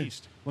Oh, yeah, so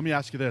yeast. Let me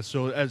ask you this: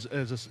 so, as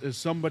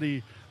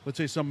somebody, let's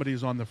say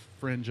somebody's on the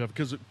fringe of,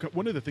 because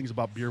one of the things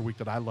about Beer Week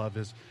that I love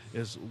is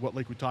what,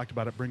 like we talked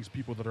about, it brings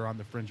people that are on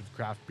the fringe of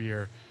craft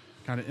beer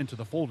kind of into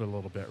the fold a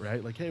little bit,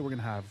 right? Like, hey, we're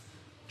gonna have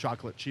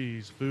chocolate,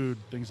 cheese, food,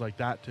 things like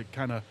that to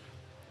kind of,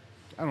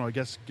 I don't know, I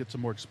guess get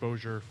some more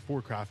exposure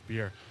for craft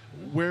beer.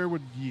 Where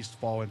would yeast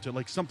fall into,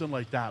 like something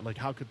like that? Like,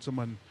 how could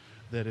someone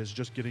that is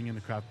just getting into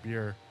craft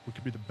beer, what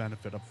could be the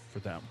benefit for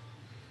them?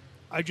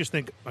 I just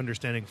think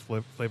understanding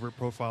flavor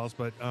profiles,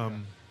 but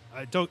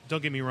don't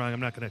get me wrong. I'm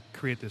not going to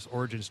create this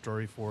origin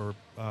story for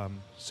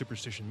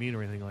Superstition Mead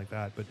or anything like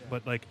that.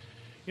 But like,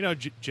 you know,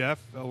 Jeff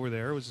over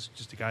there was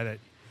just a guy that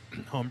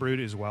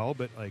homebrewed as well.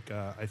 But like,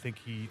 I think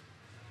he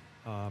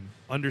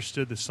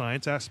understood the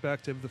science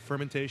aspect of the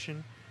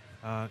fermentation.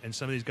 And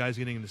some of these guys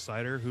getting into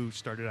cider who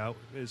started out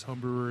as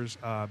homebrewers,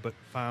 but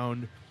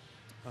found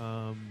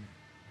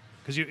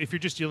because if you're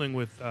just dealing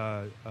with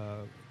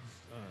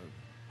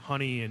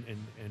honey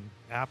and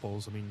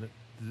apples, I mean,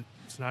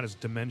 it's not as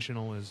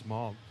dimensional as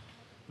malt.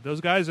 But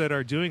those guys that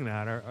are doing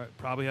that are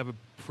probably have a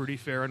pretty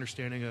fair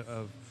understanding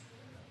of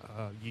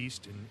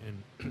yeast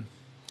and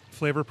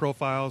flavor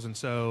profiles. And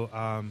so,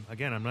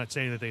 again, I'm not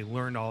saying that they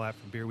learned all that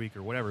from Beer Week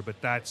or whatever,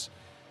 but that's,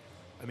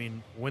 I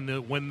mean, when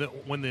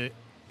the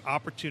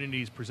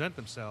opportunities present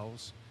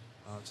themselves,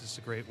 it's just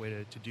a great way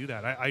to do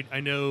that. I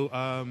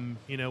know,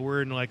 you know,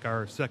 we're in like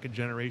our second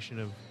generation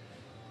of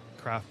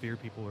craft beer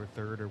people, or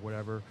third or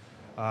whatever.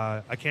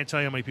 I can't tell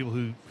you how many people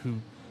who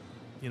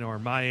you know are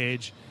my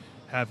age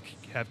have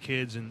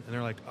kids and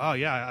they're like, oh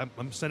yeah,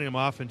 I'm sending them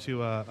off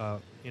into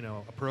a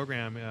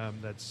program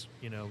that's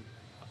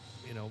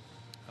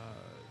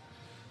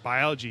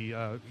biology,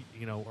 or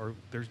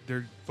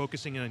they're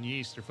focusing on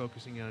yeast, they're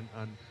focusing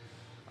on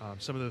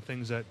some of the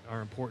things that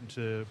are important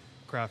to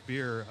craft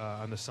beer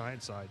on the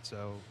science side.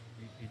 So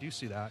you do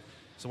see that.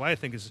 So why I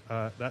think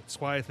that's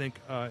why I think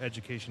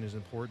education is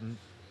important,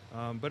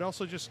 but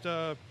also just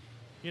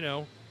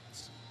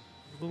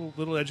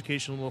little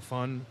education, a little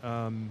fun.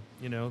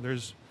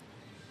 There's,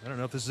 I don't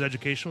know if this is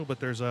educational, but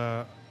there's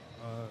the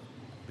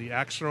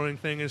axe throwing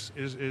thing is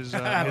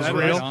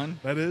real.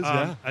 That is,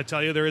 yeah. I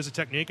tell you, there is a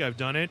technique. I've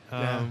done it.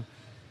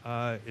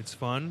 Yeah. It's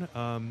fun.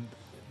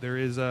 There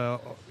is a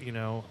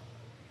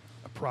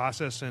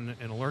process and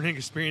a learning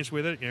experience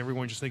with it.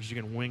 Everyone just thinks you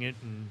can wing it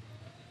and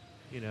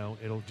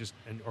it'll just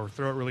or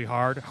throw it really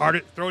hard.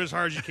 Throw it as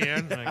hard as you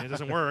can. Like, it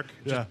doesn't work.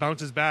 It just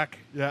bounces back.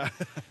 Yeah.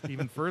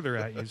 even further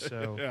at you.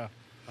 So yeah.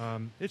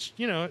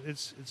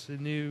 It's a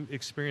new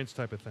experience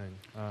type of thing.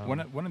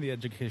 One of the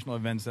educational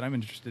events that I'm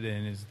interested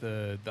in is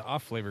the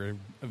off flavor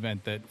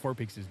event that Four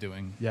Peaks is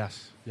doing.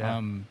 Yes.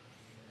 Yeah.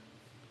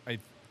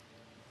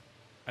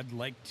 I'd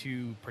like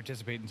to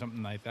participate in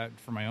something like that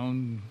for my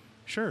own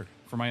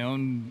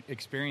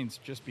experience,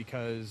 just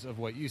because of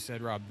what you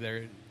said, Rob.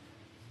 There,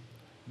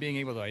 being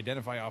able to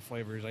identify off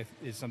flavors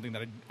is something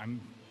that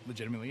I'm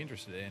legitimately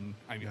interested in.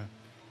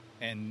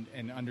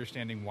 And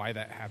understanding why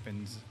that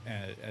happens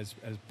as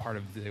part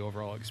of the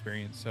overall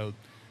experience. So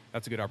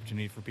that's a good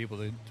opportunity for people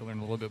to learn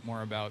a little bit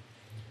more about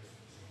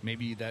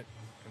maybe that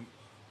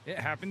it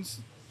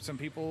happens. Some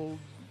people,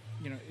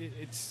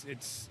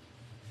 it's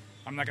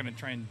I'm not going to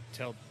try and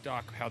tell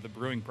Doc how the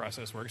brewing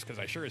process works, because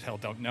I sure as hell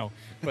don't know.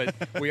 But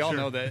we all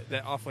know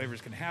that off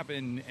flavors can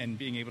happen, and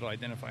being able to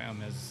identify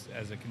them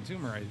as a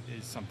consumer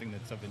is something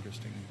that's of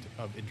interest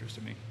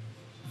to me.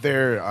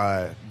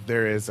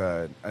 There is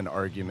an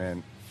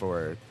argument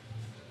for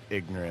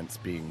ignorance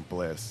being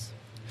bliss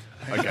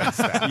against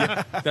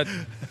that.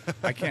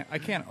 I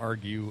can't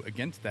argue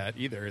against that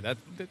either. That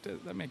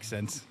makes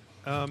sense.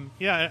 Well,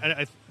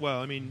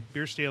 I mean,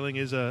 beer staling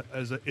is a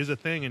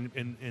thing,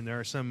 and there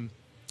are some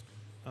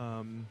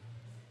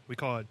we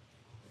call it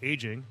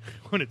aging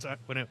when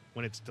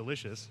it's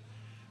delicious,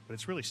 but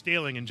it's really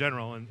staling in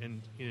general,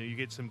 and you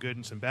get some good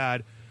and some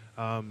bad.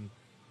 I'm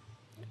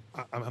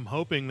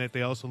hoping that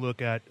they also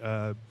look at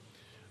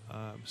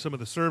some of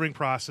the serving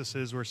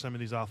processes where some of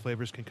these off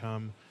flavors can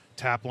come,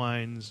 tap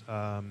lines,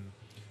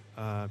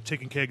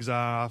 taking kegs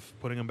off,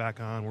 putting them back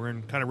on. We're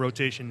in kind of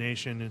rotation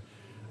nation,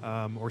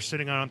 or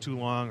sitting on too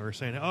long, or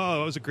saying,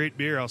 oh, it was a great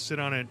beer, I'll sit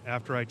on it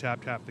after I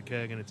tap the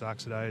keg and it's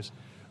oxidized.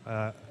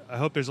 I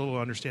hope there's a little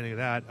understanding of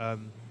that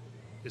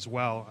as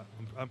well.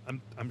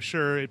 I'm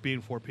sure it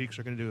being Four Peaks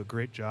are going to do a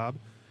great job.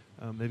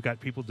 They've got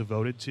people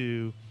devoted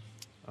to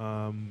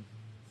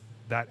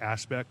that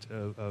aspect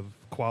of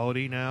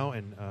quality now,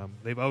 and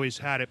they've always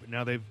had it, but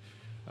now they've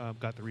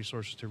got the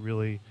resources to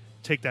really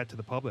take that to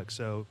the public.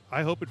 So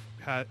I hope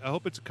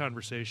it's a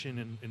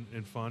conversation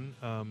and fun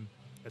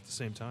at the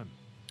same time.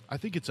 I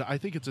think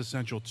it's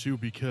essential too,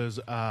 because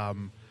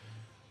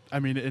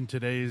in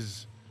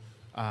today's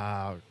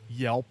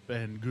Yelp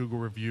and Google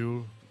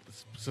review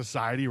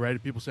society,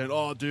 right? People saying,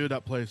 "Oh, dude,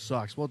 that place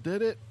sucks." Well,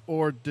 did it,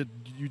 or did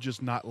you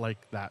just not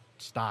like that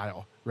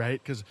style, right?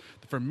 Because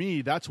for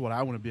me, that's what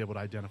I want to be able to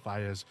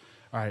identify as,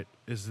 all right,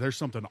 is there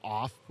something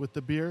off with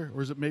the beer,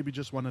 or is it maybe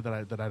just one that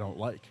I don't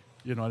like?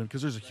 You know what I mean?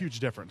 Because there's a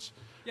huge difference.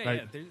 Yeah,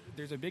 right? yeah.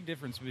 There's a big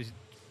difference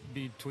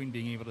between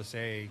being able to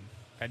say,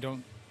 I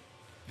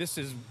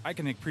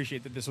can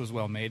appreciate that this was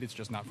well made. It's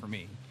just not for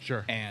me.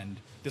 Sure. And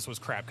this was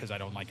crap because I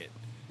don't like it.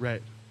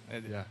 Right.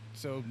 Yeah.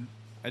 So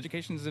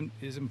education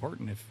is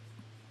important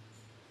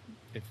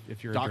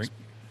if you're Doc's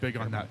big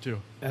on that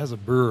too. As a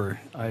brewer,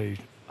 I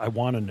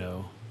want to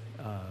know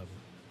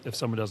if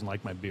someone doesn't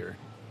like my beer.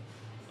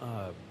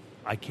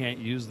 I can't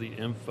use the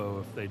info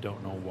if they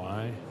don't know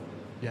why.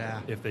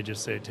 Yeah. If they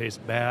just say it tastes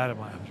bad, I'm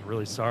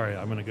really sorry.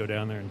 I'm going to go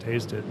down there and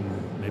taste it,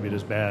 and maybe it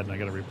is bad, and I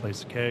got to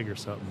replace the keg or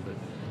something. But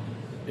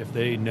if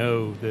they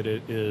know that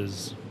it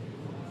is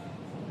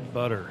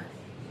butter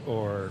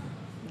or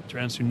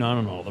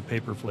transunanol, the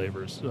paper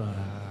flavors,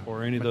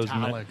 or any of those,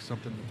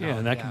 something. Yeah,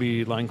 and that could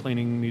be line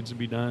cleaning needs to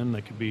be done.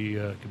 That could be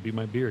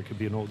my beer. It could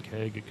be an old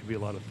keg. It could be a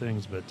lot of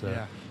things. But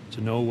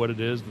to know what it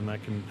is, then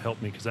that can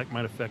help me, because that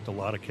might affect a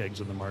lot of kegs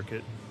in the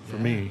market for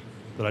me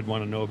that I'd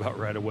want to know about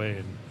right away.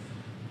 And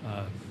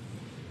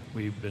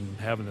we've been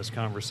having this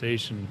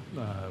conversation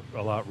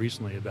a lot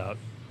recently about,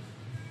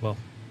 well,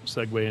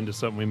 segue into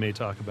something we may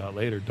talk about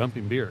later,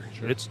 dumping beer.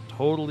 Sure. It's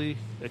totally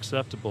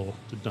acceptable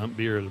to dump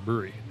beer at a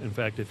brewery. In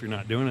fact, if you're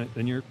not doing it,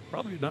 then you're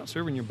probably not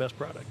serving your best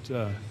product.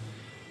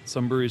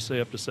 Some breweries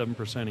say up to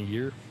 7% a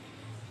year.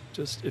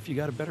 Just, if you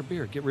got a better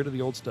beer, get rid of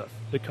the old stuff.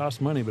 It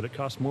costs money, but it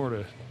costs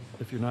more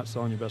if you're not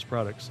selling your best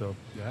product. So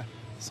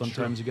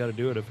sometimes you got to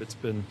do it if it's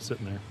been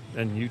sitting there.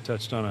 And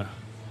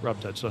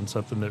Rob touched on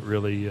something that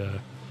really, I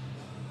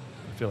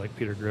feel like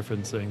Peter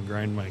Griffin saying,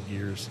 grind my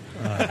gears.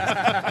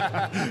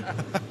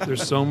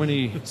 There's so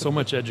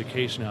much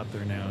education out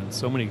there now, and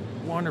so many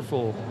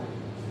wonderful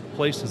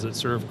places that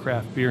serve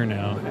craft beer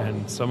now,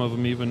 and some of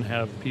them even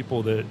have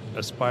people that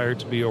aspire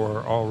to be or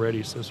are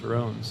already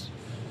cicerones.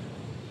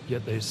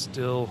 Yet they're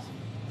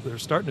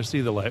starting to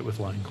see the light with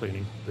line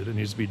cleaning, that it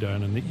needs to be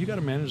done, and you got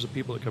to manage the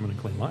people that come in and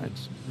clean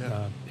lines.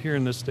 Yeah. Here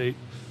in this state,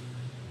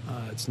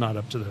 it's not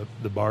up to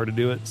the bar to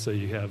do it, so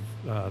you have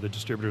the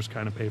distributors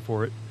kind of pay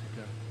for it.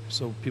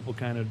 So people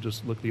kind of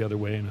just look the other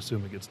way and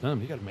assume it gets done.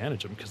 You got to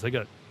manage them, because they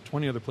got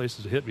 20 other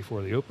places to hit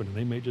before they open, and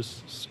they may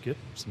just skip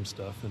some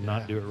stuff and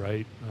not do it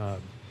right.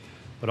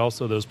 But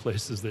also those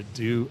places that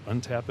do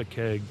untap a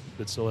keg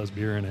that still has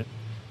beer in it,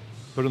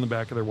 put it in the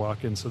back of their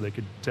walk-in so they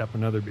could tap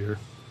another beer,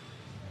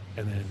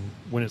 and then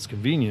when it's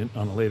convenient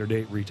on a later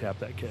date, retap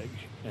that keg.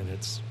 And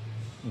it's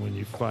when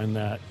you find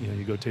that,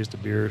 you go taste a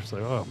beer, it's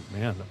like, oh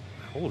man,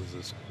 how old is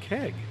this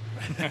keg?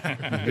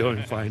 You go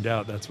and find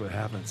out that's what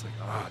happens. It's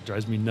like, it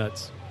drives me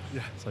nuts.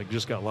 Yeah. It's like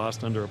just got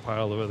lost under a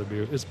pile of other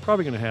beer. It's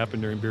probably going to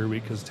happen during beer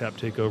week, because tap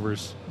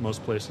takeovers,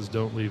 most places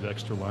don't leave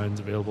extra lines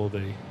available.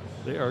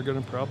 They are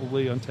going to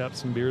probably untap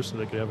some beers so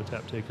they could have a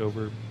tap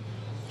takeover,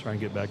 try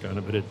and get back on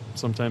it. But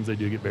sometimes they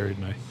do get buried,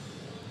 and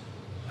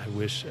I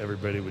wish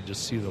everybody would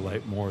just see the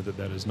light more,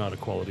 that is not a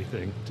quality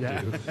thing to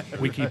do.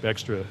 We keep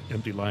extra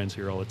empty lines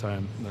here all the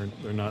time.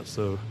 They're not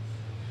so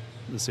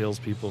the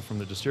salespeople from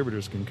the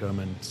distributors can come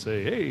and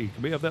say, hey,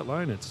 can we have that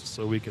line? It's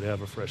so we could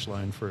have a fresh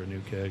line for a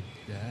new keg.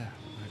 Yeah.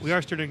 We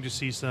are starting to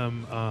see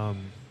some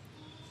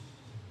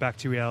back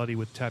to reality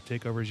with tap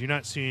takeovers. You're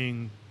not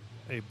seeing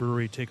a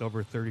brewery take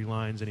over 30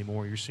 lines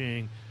anymore. You're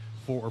seeing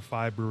 4 or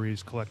 5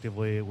 breweries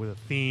collectively with a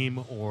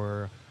theme,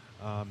 or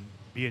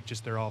be it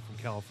just they're all from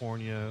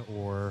California,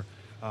 or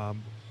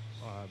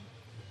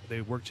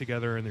they work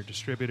together and they're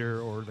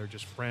distributor, or they're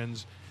just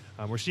friends.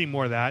 We're seeing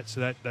more of that,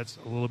 so that's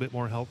a little bit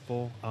more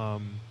helpful.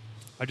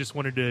 I just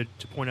wanted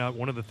to point out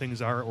one of the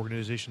things our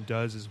organization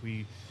does is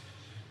we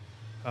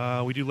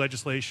do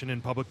legislation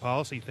and public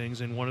policy things,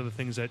 and one of the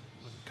things that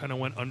kind of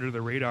went under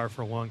the radar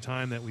for a long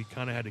time that we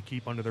kind of had to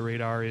keep under the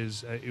radar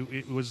is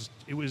it was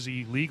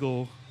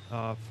illegal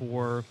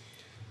for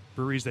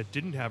breweries that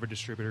didn't have a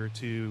distributor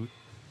to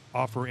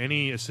offer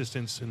any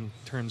assistance in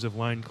terms of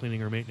line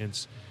cleaning or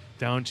maintenance,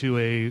 down to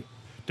a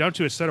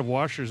set of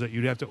washers that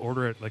you'd have to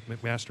order at like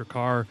McMaster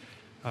Car.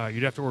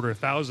 You'd have to order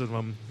 1,000 of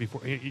them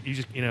before you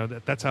just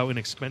that's how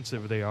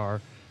inexpensive they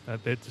are.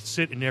 They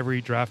sit in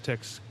every Draft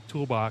Tech's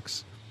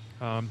toolbox.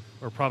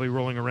 Or probably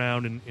rolling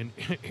around in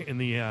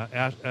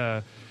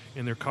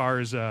their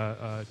car's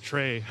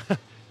tray,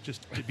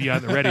 just to be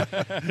on the ready.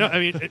 No, I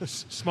mean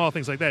it's small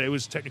things like that. It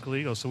was technically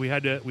legal, so we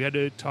had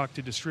to talk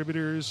to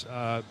distributors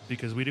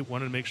because we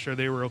wanted to make sure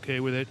they were okay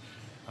with it.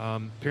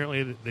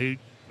 Apparently,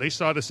 they they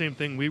saw the same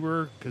thing we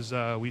were, because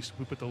we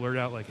put the alert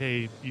out like,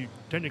 hey, you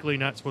technically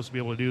not supposed to be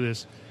able to do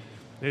this.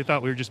 They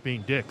thought we were just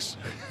being dicks.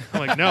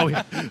 I'm like, no,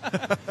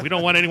 we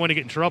don't want anyone to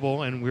get in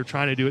trouble, and we're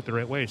trying to do it the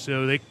right way.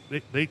 So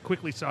they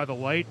quickly saw the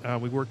light.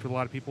 We worked with a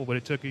lot of people, but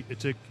it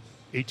took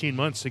 18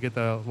 months to get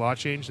the law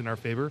changed in our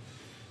favor.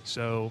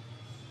 So,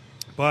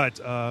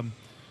 but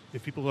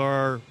if people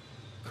are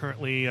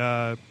currently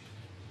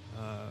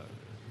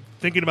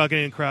thinking about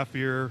getting craft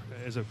beer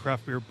as a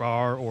craft beer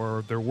bar,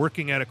 or they're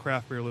working at a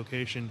craft beer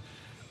location,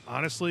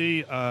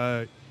 honestly,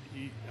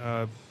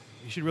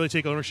 you should really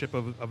take ownership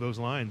of those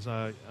lines.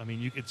 I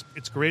mean,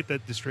 it's great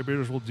that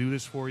distributors will do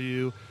this for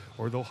you,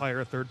 or they'll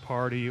hire a third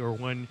party, or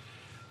when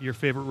your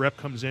favorite rep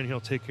comes in, he'll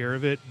take care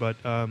of it. But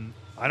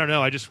I don't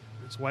know. It's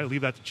why I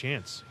leave that to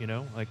chance.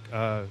 Like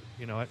I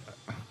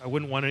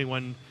wouldn't want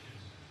anyone.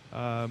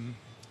 I mean,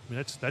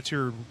 that's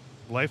your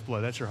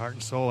lifeblood. That's your heart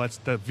and soul. That's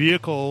the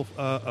vehicle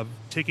of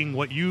taking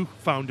what you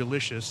found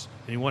delicious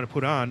and you want to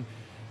put on.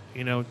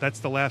 That's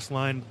the last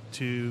line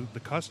to the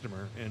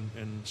customer,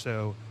 and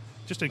so.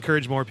 Just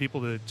encourage more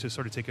people to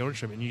sort of take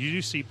ownership. And you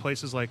do see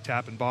places like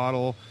Tap and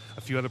Bottle,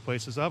 a few other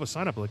places. I have a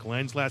sign up like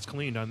Lines Last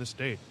Cleaned on this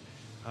date.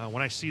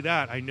 When I see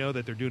that, I know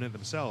that they're doing it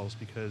themselves,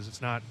 because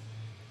it's not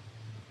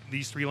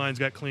these 3 lines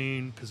got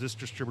cleaned because this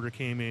distributor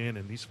came in,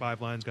 and these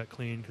 5 lines got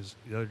cleaned because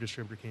the other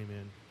distributor came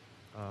in.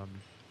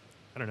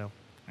 I don't know.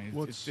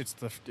 It's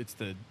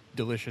the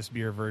delicious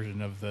beer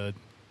version of the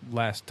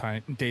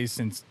days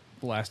since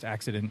the last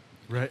accident.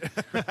 Right.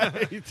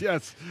 Right.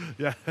 Yes.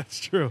 Yeah, that's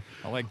true.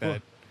 I like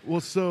that. Well,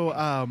 so,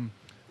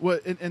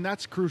 and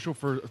that's crucial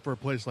for a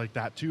place like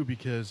that too,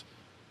 because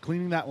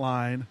cleaning that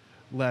line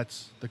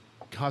lets the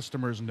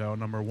customers know,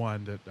 number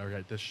one, that all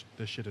right, this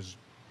shit is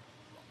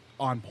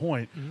on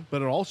point,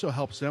 but it also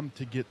helps them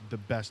to get the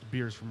best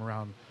beers from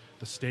around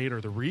the state or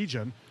the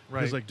region.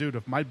 Right. Because, like, dude,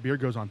 if my beer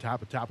goes on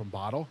tap, a Tap and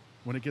Bottle,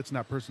 when it gets in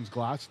that person's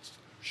glass,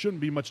 it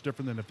shouldn't be much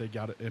different than if they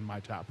got it in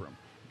my tap room.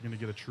 You're going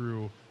to get a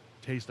true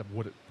taste of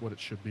what it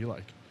should be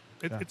like.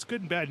 It's good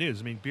and bad news.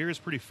 I mean, beer is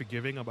pretty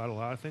forgiving about a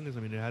lot of things. I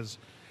mean, it has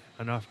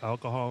enough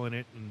alcohol in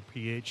it and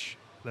pH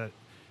that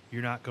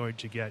you're not going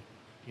to get,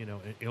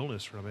 an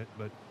illness from it.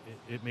 But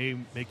it may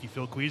make you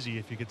feel queasy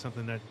if you get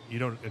something that you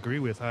don't agree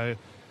with.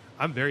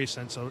 I'm very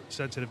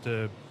sensitive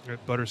to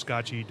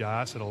butterscotchy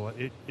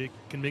diacetyl. It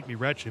can make me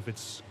retch if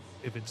it's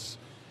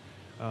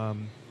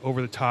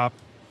over the top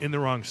in the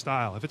wrong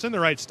style. If it's in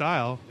the right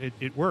style,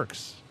 it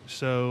works.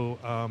 So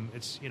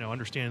it's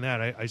understanding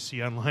that. I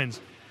see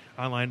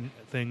online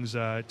things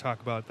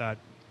talk about that,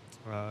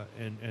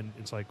 and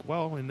it's like,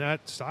 well, in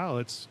that style,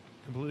 it's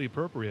completely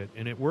appropriate,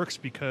 and it works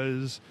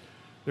because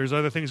there's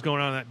other things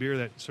going on in that beer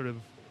that sort of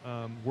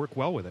work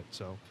well with it.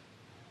 So,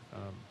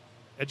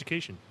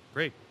 education,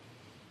 great.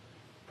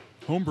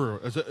 Homebrew,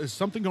 is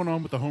something going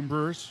on with the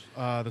homebrewers?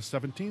 The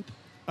 17th.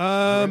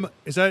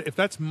 Is that if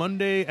that's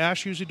Monday?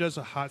 Ash usually does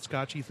a hot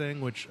scotchy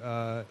thing, which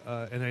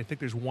and I think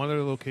there's one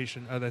other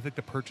location. I think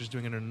the Perch is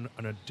doing it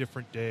on a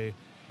different day.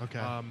 Okay.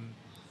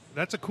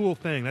 That's a cool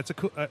thing. That's a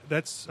cool.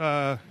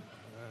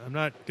 I'm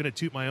not going to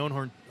toot my own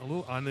horn a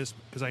little on this,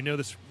 because I know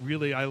this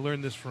really. I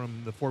learned this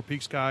from the Four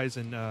Peaks guys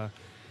and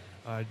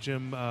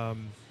Jim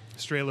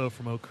Strelo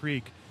from Oak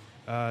Creek.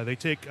 They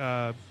take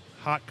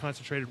hot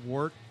concentrated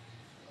wort,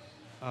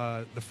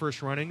 the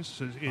first runnings.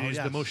 So it is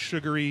the most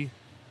sugary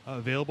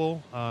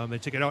available. They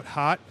take it out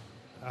hot,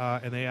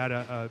 and they add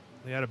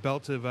a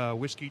belt of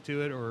whiskey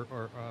to it, or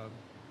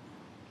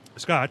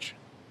scotch.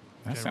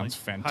 That sounds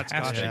fantastic.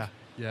 Hot scotch.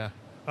 Yeah.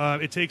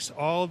 It takes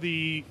all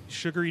the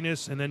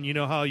sugariness, and then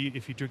how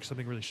if you drink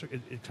something really sugar,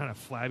 it's kind of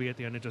flabby at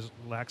the end. It doesn't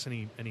lacks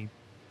any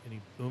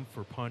oomph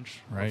or punch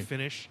or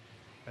finish.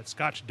 That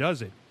scotch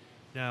does it.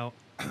 Now,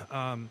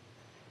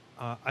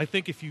 I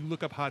think if you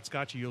look up hot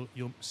scotch, you'll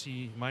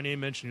see my name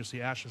mentioned. You'll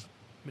see Ash's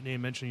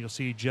name mentioned. You'll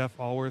see Jeff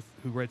Allworth,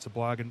 who writes a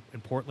blog in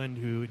Portland,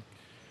 who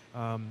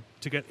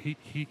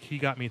he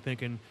got me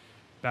thinking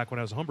back when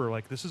I was a homebrewer.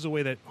 Like, this is a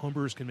way that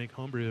homebrewers can make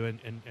homebrew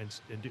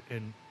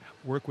and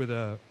work with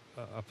a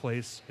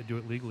place and do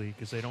it legally,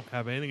 because they don't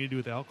have anything to do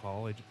with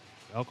alcohol.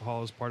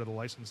 Alcohol is part of the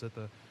license that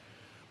the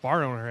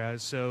bar owner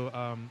has.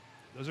 So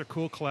those are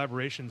cool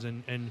collaborations,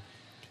 and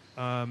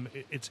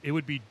it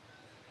would be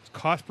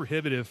cost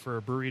prohibitive for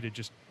a brewery to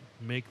just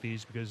make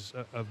these because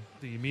of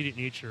the immediate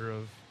nature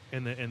of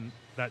and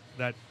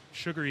that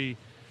sugary,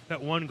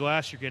 that one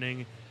glass you're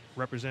getting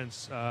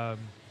represents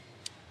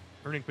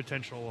earning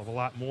potential of a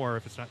lot more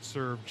if it's not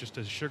served just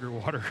as sugar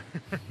water.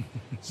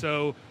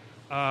 So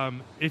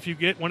if you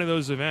get one of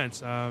those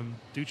events,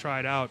 do try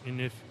it out.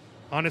 And if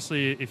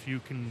you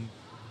can,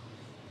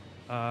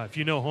 if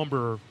you know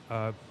homebrewer,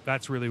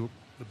 that's really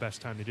the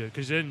best time to do it,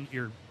 because then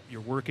you're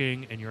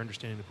working and you're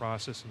understanding the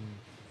process, and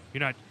you're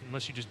not,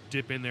 unless you just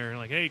dip in there and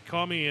like, hey,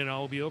 call me and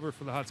I'll be over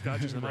for the hot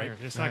scotches and the minor.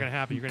 It's not going to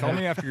happen. You're Call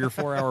me after your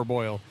 4-hour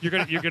boil. You're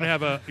gonna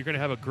have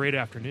a great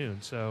afternoon.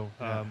 So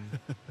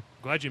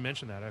glad you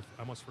mentioned that. I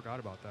almost forgot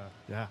about that.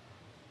 Yeah.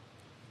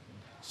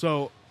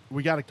 So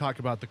we got to talk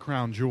about the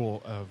crown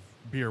jewel of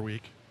Beer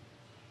Week,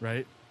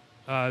 right?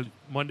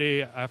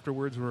 Monday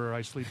afterwards, where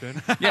I sleep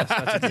in. Yes,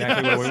 that's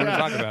exactly what we were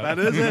talking about. That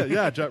is it.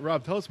 Yeah,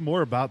 Rob, tell us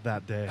more about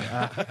that day.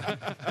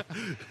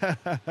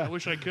 I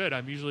wish I could.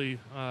 I'm usually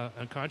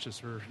unconscious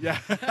for Yeah,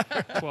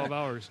 12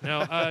 hours.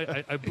 Now,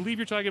 I believe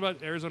you're talking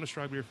about Arizona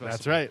Strong Beer Festival.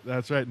 that's right.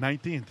 That's right.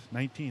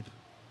 19th.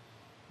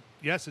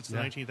 Yes, it's the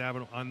Yeah. 19th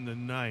Avenue on the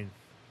 9th.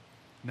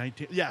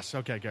 19th. Yes.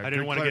 Okay. Good. I didn't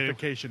Good wanna get it-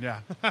 clarification.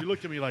 Yeah. You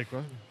looked at me like,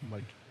 what? I'm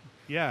like,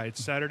 Yeah,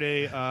 it's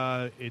Saturday.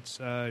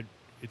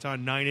 It's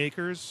on 9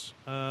 acres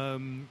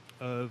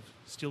of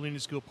Steel Union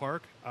School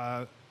Park.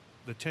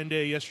 The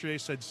 10-day yesterday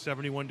said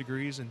 71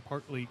 degrees and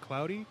partly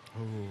cloudy.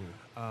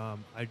 oh,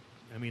 I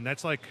mean,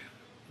 that's like,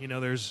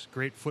 there's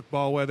great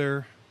football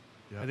weather.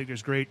 yeah. I think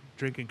there's great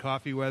drinking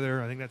coffee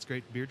weather. I think that's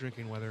great beer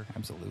drinking weather.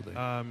 Absolutely.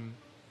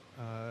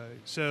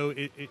 So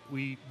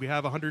we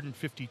have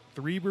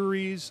 153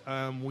 breweries.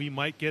 We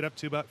might get up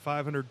to about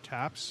 500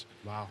 taps.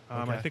 Wow.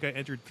 I Okay. think I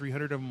entered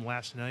 300 of them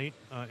last night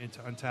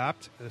into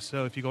Untapped.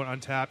 So if you go on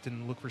Untapped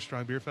and look for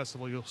Strong Beer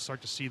Festival, you'll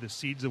start to see the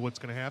seeds of what's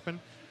going to happen.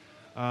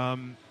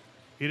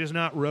 It is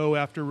not row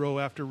after row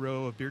after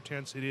row of beer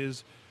tents. It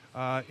is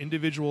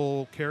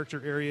individual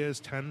character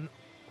areas, 10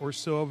 or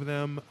so of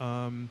them.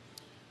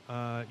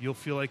 You'll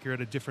feel like you're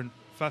at a different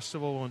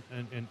festival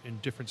and in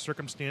different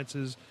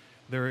circumstances.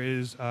 There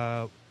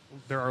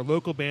are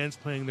local bands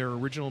playing their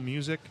original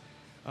music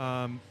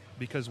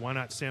because why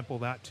not sample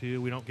that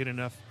too? We don't get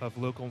enough of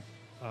local,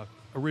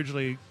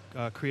 originally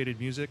created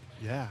music.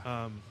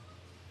 Yeah.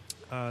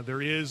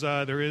 There is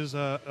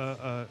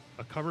a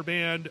cover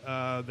band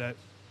that,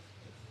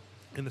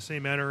 in the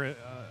same manner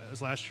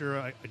as last year,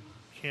 I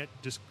can't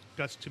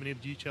discuss too many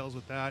details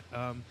with that.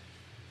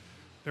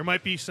 There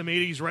might be some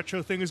 80s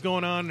retro things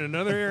going on in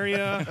another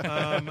area.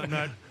 I'm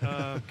not.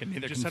 Can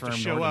neither just have to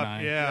confirm show nor up.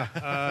 deny.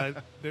 Yeah.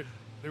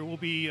 There will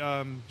be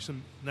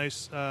some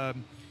nice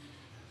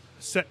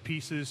set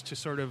pieces to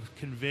sort of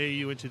convey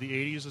you into the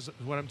 80s, is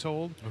what I'm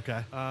told.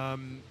 Okay.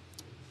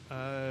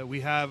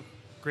 We have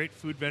great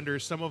food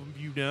vendors. Some of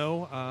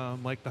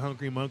them like the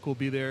Hungry Monk will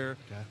be there.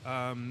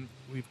 Okay.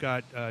 We've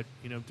got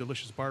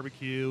delicious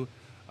barbecue.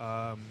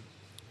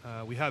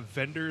 We have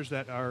vendors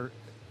that are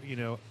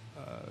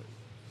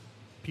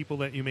people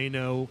that you may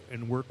know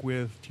and work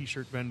with,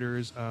 T-shirt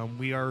vendors.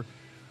 We are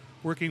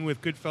working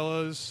with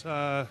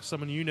Goodfellas,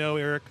 someone you know,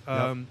 Eric.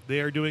 Yep.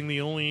 They are doing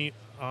the only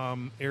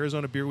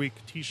Arizona Beer Week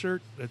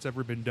T-shirt that's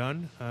ever been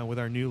done with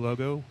our new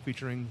logo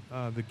featuring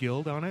the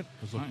Guild on it.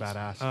 Those look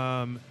Nice.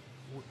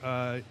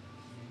 badass.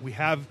 We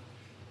have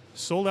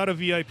sold out of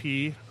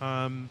VIP.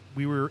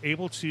 We were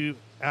able to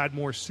add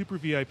more super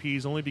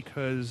VIPs only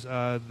because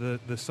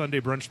the Sunday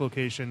brunch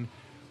location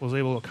was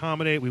able to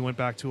accommodate. We went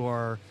back to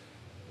our...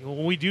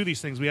 When we do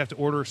these things, we have to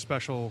order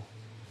special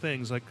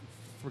things. Like,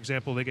 for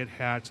example, they get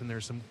hats and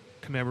there's some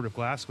commemorative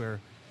glassware.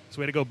 So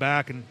we had to go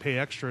back and pay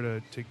extra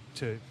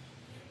to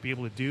be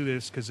able to do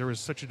this because there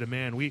was such a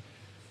demand. We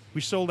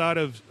sold out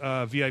of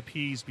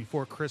VIPs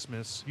before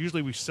Christmas.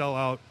 Usually we sell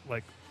out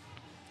like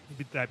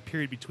that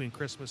period between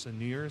Christmas and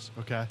New Year's.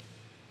 Okay.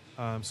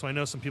 So I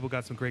know some people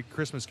got some great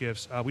Christmas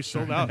gifts. We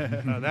sold out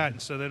that,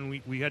 and so then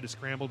we had to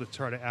scramble to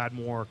try to add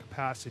more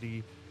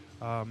capacity.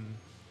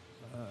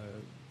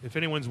 If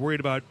anyone's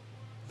worried about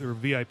their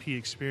VIP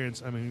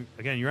experience, I mean,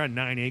 again, you're on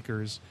 9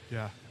 acres.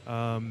 Yeah.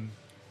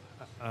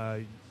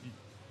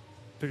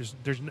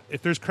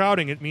 If there's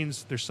crowding, it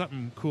means there's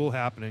something cool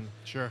happening.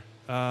 Sure.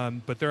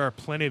 But there are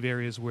plenty of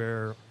areas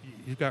where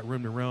you've got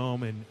room to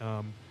roam and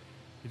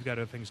you've got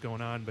other things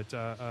going on. But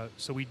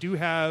so we do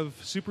have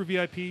super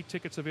VIP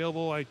tickets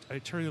available. I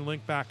turned the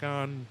link back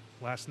on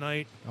last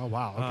night. Oh,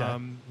 wow.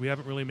 Okay. We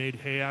haven't really made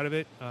hay out of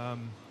it.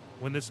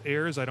 When this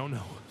airs, I don't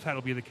know if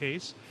that'll be the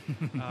case.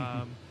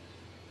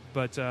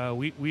 But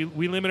we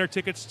limit our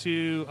tickets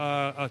to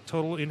a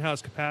total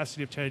in-house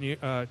capacity of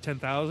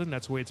 10,000.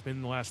 That's the way it's been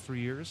in the last 3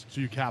 years.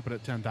 So you cap it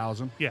at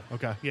 10,000? Yeah.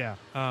 Okay. Yeah.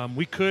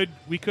 We could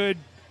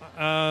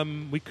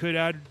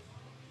add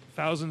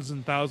thousands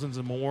and thousands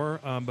and more,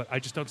 but I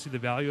just don't see the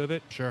value of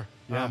it. Sure.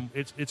 Yeah.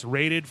 It's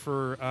rated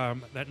for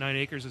that 9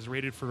 acres is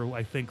rated for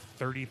I think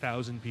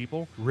 30,000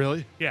 people.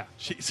 Really? Yeah.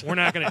 Jeez. We're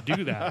not going to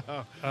do that.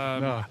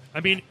 No. I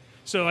mean,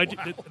 so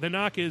the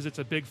knock is it's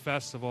a big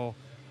festival.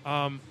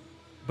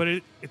 But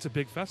it's a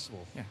big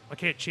festival. Yeah. I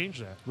can't change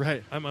that.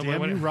 Right.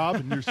 Damn you, Rob,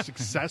 and your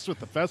success with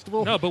the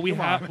festival. No, but we Come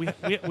have on.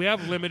 we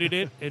have limited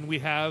it, and we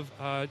have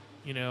I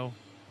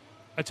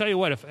tell you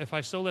what, if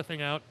I sold that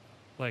thing out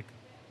like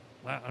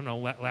I don't know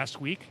last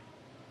week,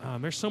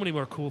 there's so many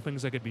more cool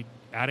things I could be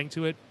adding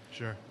to it.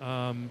 Sure.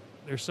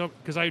 There's so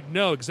because I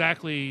know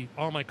exactly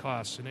all my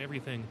costs and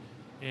everything,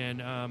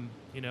 and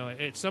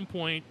at some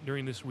point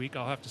during this week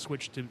I'll have to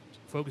switch to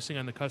focusing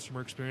on the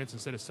customer experience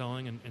instead of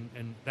selling,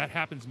 and that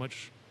happens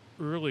much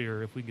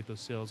earlier if we get those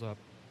sales up.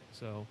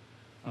 So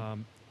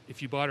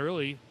if you bought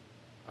early,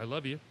 I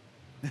love you.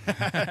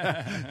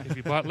 If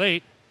you bought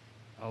late,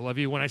 I'll love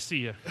you when I see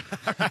you.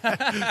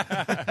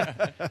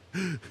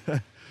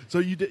 So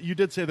you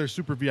did say there's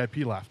super VIP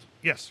left,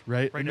 Yes,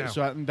 right? Right And now.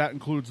 So that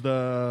includes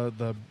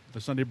the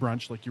Sunday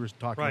brunch, like you were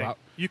talking Right. about.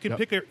 You can Yep.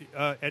 pick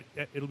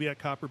it'll be at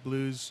Copper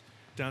Blues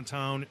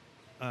downtown.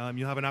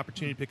 You'll have an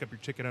opportunity to pick up your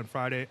ticket on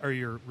Friday, or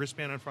your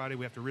wristband on Friday.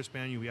 We have to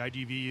wristband you. We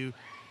IDV you.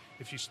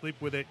 If you sleep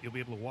with it, you'll be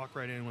able to walk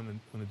right in when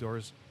the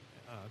doors,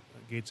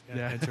 gates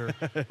enter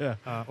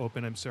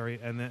open. I'm sorry.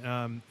 And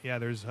then,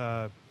 there's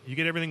you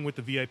get everything with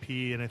the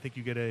VIP, and I think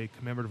you get a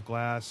commemorative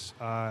glass.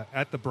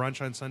 At the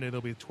brunch on Sunday,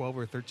 there'll be 12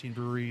 or 13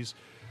 breweries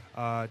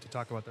to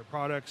talk about their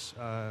products,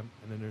 and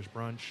then there's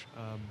brunch.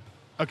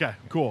 Okay,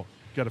 cool.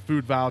 Got a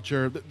food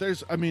voucher.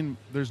 There's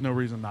no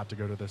reason not to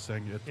go to this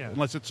thing.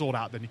 Unless it's sold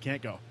out, then you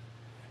can't go,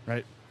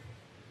 right?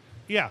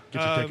 Yeah.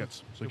 Get your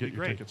tickets. So it'll get be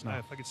your great. tickets now.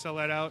 If I could sell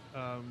that out,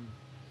 I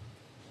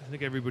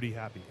think everybody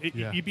happy.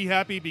 Yeah. You'd be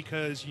happy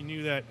because you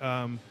knew that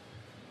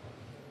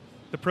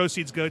the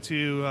proceeds go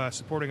to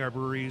supporting our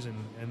breweries,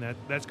 and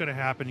that's going to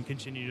happen and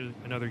continue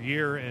another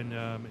year. And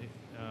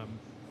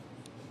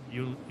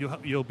you'll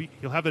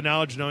have the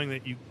knowledge knowing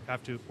that you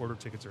have to order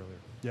tickets earlier.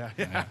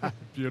 Yeah.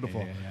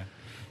 Beautiful. Yeah.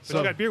 But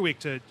you got Beer Week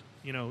to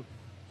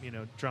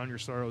drown your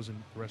sorrows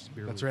in the rest of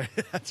Beer That's Week.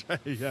 right. That's right.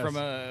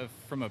 Yes.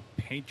 From a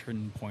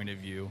patron point of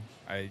view,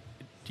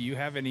 do you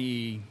have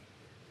any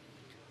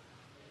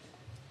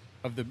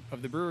of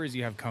the breweries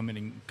you have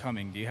coming?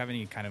 Do you have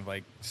any kind of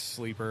like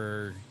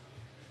sleeper?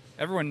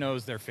 Everyone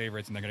knows their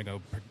favorites, and they're going to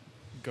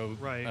go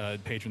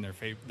Right. patron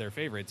their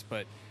favorites.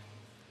 But do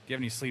you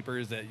have any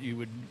sleepers that you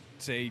would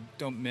say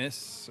don't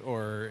miss,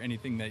 or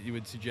anything that you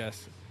would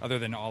suggest other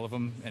than all of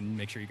them, and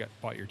make sure you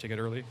bought your ticket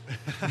early?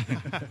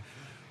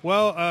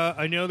 Well,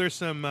 I know there's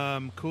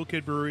some cool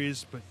kid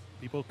breweries, but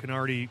people can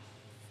already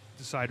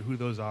decide who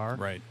those are.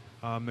 Right.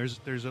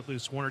 There's at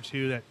least one or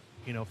two that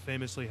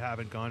famously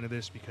haven't gone to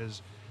this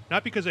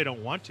not because they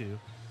don't want to,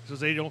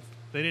 because they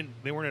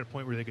weren't at a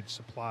point where they could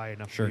supply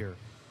enough Sure. beer.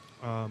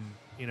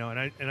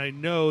 And I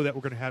know that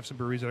we're going to have some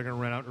breweries that are going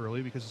to run out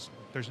early because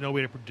there's no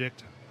way to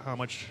predict how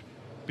much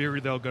beer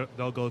they'll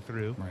go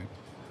through. Right.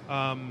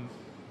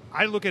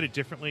 I look at it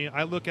differently.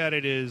 I look at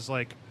it as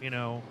like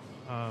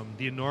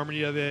the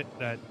enormity of it,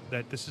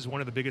 that this is one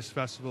of the biggest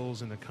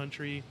festivals in the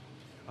country,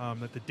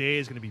 that the day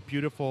is going to be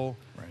beautiful.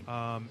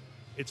 Right.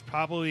 It's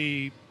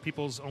probably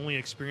people's only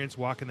experience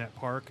walking that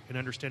park and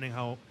understanding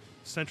how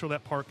central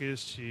that park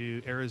is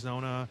to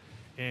Arizona.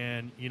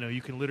 And,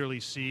 you can literally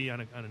see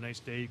on a nice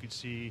day, you could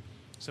see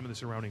some of the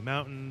surrounding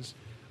mountains.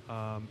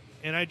 And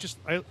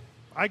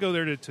I go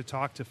there to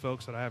talk to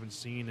folks that I haven't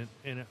seen.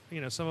 And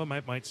some of them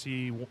I might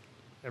see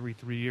every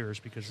 3 years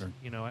because, Sure.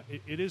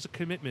 It is a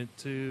commitment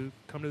to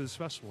come to this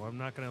festival. I'm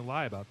not going to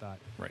lie about that.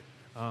 Right.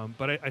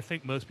 But I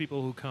think most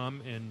people who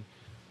come and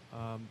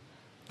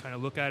kind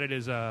of look at it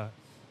as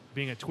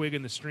being a twig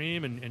in the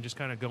stream and just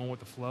kind of going with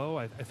the flow,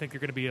 I think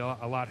you're going to be a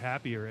lot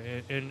happier.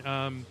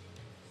 And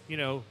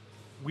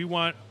we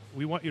want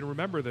you to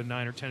remember the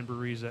 9 or 10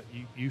 breweries that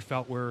you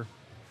felt were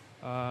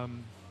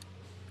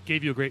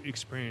gave you a great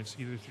experience,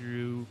 either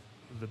through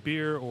the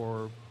beer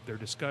or their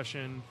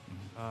discussion,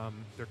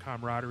 their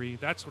camaraderie.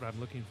 That's what I'm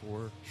looking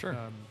for. Sure.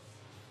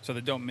 So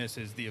the don't miss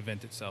is the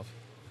event itself.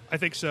 I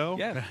think so.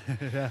 Yeah.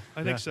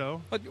 I think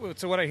so.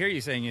 So what I hear you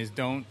saying is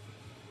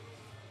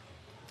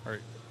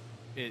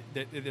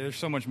there's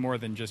so much more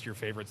than just your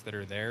favorites that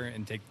are there,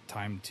 and take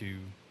time to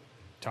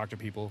talk to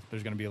people.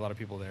 There's going to be a lot of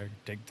people there.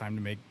 Take the time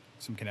to make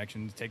some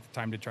connections. Take the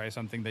time to try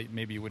something that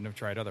maybe you wouldn't have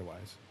tried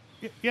otherwise.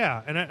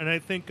 Yeah, and I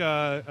think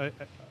I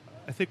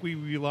think we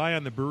rely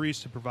on the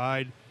breweries to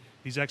provide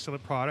these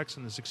excellent products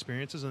and these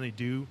experiences, and they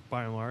do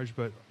by and large.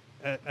 But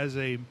as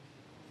a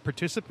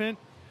participant,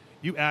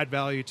 you add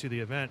value to the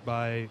event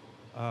by,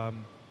 I'll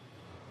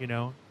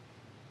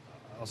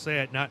say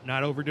it,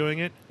 not overdoing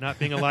it, not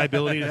being a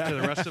liability to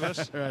the rest of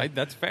us.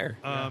 That's fair.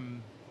 I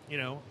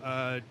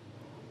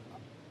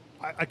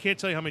can't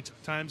tell you how many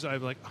times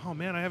I've like, oh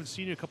man, I haven't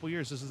seen you in a couple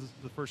years. This is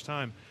the first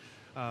time.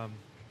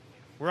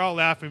 We're all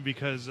laughing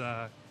because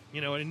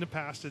in the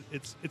past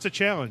it's a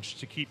challenge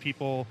to keep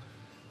people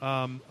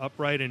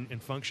upright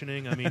and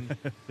functioning. I mean,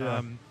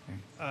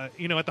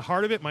 at the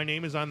heart of it, my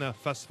name is on the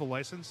festival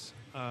license,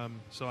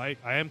 so I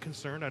am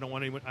concerned. I don't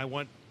want anyone. I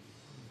want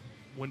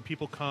when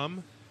people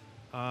come,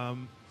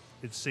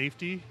 it's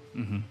safety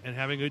and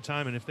having a good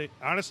time. And if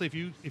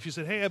you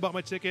said, hey, I bought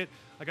my ticket,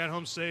 I got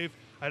home safe,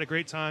 I had a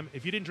great time.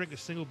 If you didn't drink a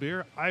single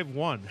beer, I've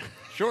won.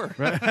 Sure.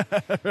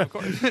 Of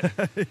course.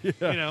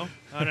 And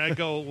I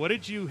go, what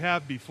did you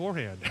have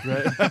beforehand?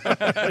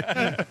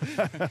 A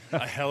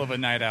hell of a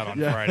night out on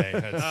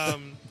Friday.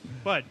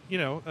 But,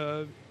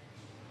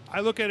 I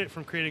look at it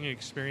from creating an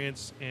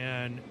experience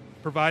and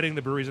providing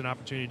the breweries an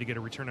opportunity to get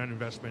a return on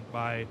investment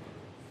by,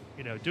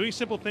 doing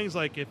simple things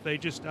like if they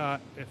just,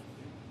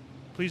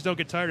 please don't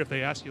get tired if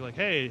they ask you like,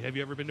 hey, have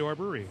you ever been to our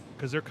brewery?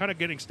 Because they're kind of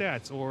getting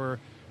stats, or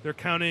they're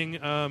counting,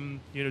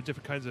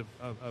 different kinds of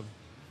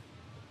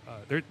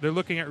they're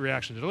looking at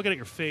reactions. They're looking at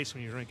your face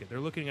when you drink it. They're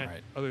looking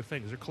at other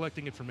things. They're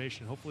collecting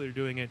information. Hopefully they're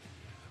doing it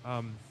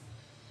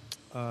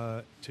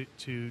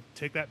to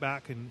take that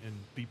back and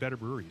be better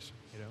breweries,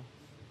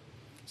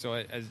 So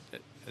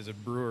as a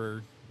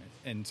brewer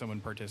and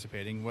someone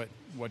participating, what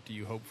do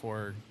you hope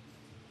for?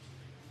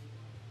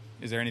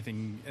 Is there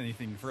anything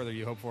further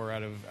you hope for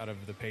out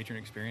of the patron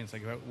experience?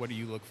 Like, what do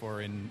you look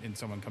for in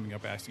someone coming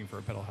up asking for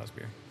a Pedal House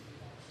beer?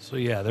 So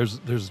yeah,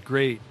 there's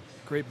great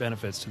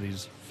benefits to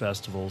these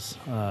festivals.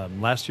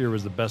 Last year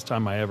was the best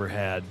time I ever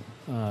had.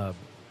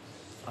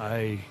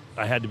 I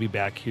had to be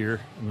back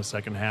here in the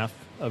second half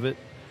of it,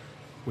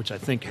 which I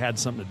think had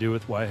something to do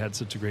with why I had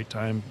such a great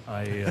time.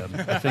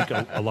 I think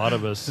a lot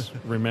of us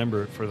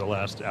remember it for the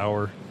last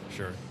hour.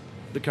 Sure.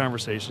 The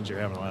conversations you're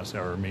having the last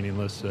hour are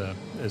meaningless.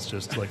 It's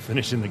just like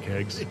finishing the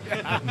kegs.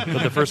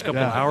 But the first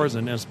couple of hours,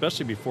 and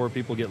especially before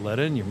people get let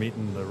in, you're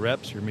meeting the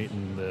reps, you're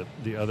meeting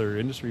the other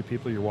industry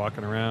people, you're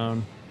walking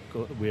around.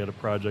 We had a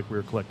project we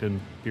were collecting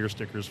beer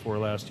stickers for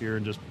last year,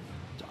 and just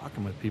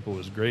talking with people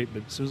was great.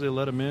 But as soon as they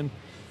let them in,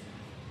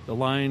 the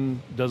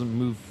line doesn't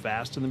move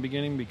fast in the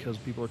beginning because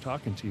people are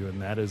talking to you,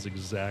 and that is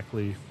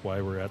exactly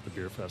why we're at the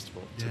beer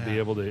festival, to be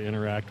able to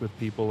interact with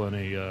people in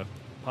a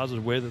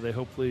positive way that they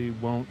hopefully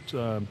won't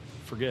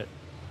forget,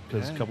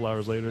 because a couple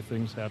hours later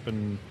things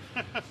happen.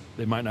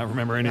 They might not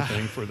remember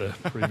anything for the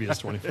previous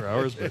 24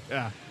 hours, but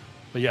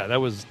yeah, that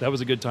was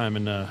a good time,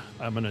 and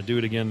I'm going to do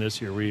it again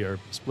this year. We are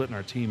splitting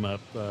our team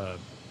up.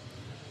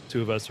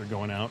 2 of us are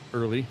going out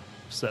early,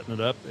 setting it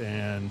up,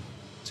 and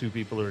 2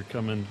 people are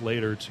coming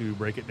later to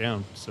break it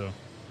down. So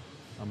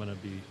I'm going to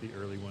be the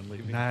early one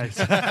leaving. Nice.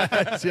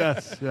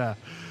 Yes, yeah.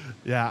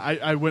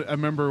 I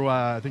remember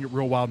I think at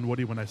Real Wild and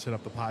Woody when I set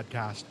up the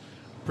podcast.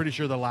 Pretty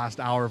sure the last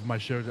hour of my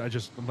show,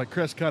 I'm like,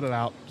 Chris, cut it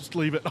out. Just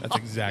leave it. That's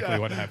exactly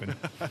what happened.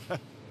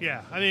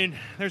 Yeah, I mean,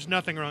 there's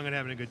nothing wrong in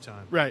having a good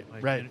time. Right,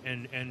 Like, right.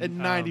 And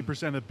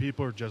 90% of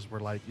people were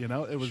like,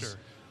 it was. Sure.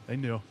 They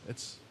knew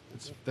it's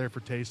there for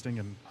tasting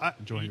and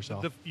enjoying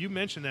yourself. You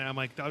mentioned that. I'm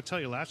like, I'll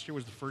tell you, last year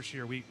was the first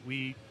year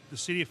the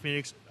city of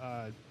Phoenix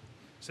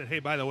said, hey,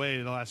 by the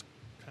way, the last,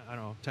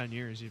 10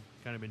 years, you've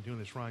kind of been doing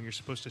this wrong. You're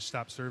supposed to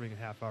stop serving a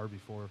half hour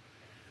before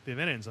the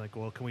event ends. Like,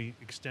 well, can we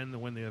extend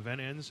when the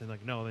event ends? And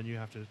like, no, then you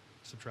have to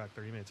subtract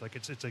 30 minutes. Like,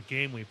 it's a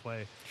game we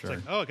play. Sure.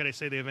 It's like, oh, can I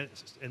say the event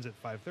ends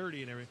at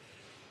 5:30 and everything?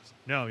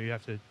 No, you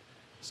have to.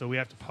 So we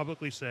have to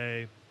publicly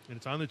say, and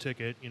it's on the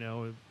ticket. It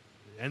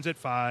ends at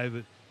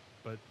 5,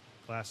 but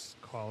last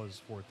call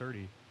is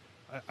 4:30.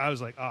 I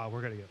was like,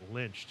 we're gonna get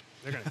lynched.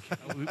 They're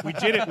gonna. We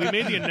did it. We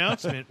made the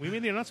announcement. And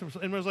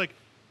it was like,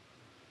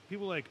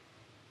 people were like,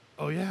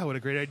 oh yeah, what a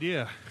great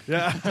idea.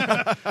 Yeah.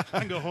 I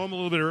can go home a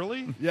little bit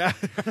early. Yeah.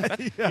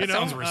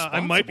 Sounds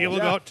I might be able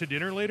to go out to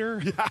dinner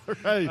later. Yeah,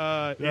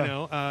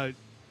 right.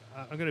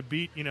 I'm going to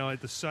beat,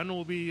 the sun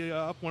will be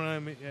up when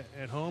I'm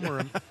at home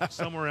or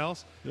somewhere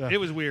else. Yeah. It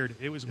was weird.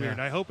 Yeah.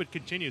 I hope it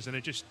continues. And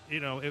it just,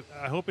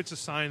 I hope it's a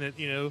sign that,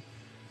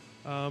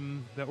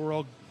 that we're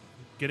all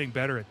getting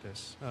better at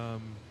this.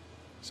 I'm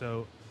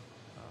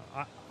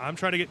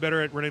trying to get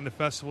better at running the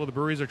festival. The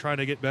breweries are trying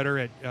to get better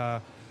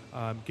at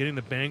getting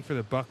the bang for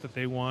the buck that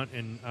they want.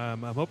 And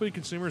I'm hoping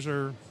consumers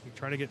are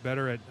trying to get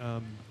better at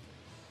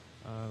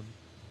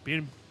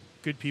being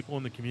good people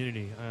in the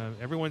community.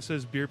 Everyone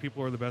says beer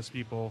people are the best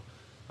people.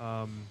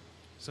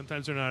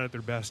 Sometimes they're not at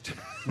their best.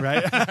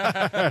 Right.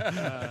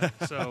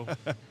 So,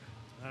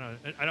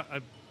 I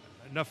don't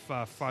enough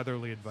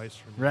fatherly advice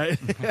from me.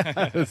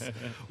 Right.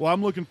 Well,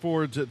 I'm looking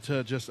forward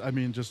to just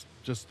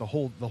the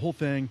whole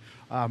thing.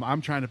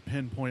 I'm trying to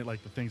pinpoint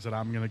like the things that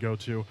I'm going to go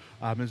to.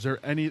 Is there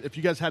any? If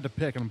you guys had to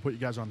pick, and I'm put you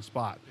guys on the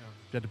spot. Yeah.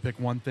 If you had to pick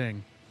one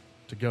thing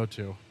to go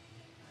to,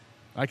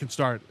 I can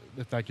start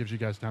if that gives you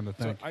guys time to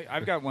think. So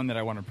I've got one that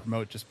I want to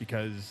promote just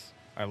because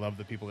I love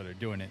the people that are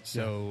doing it.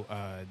 So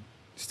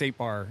State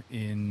Bar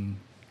in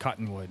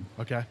Cottonwood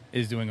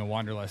is doing a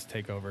Wanderlust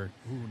takeover.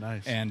 Ooh,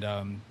 nice. And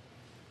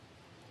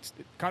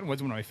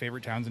Cottonwood's one of my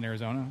favorite towns in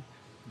Arizona.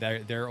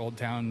 Their Old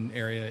Town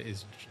area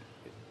is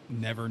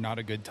never not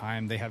a good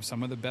time. They have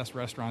some of the best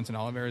restaurants in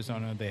all of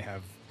Arizona. They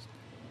have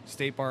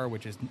State Bar,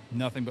 which is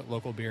nothing but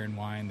local beer and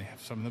wine. They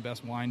have some of the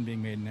best wine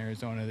being made in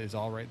Arizona. It's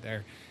all right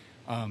there.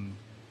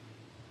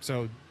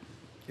 So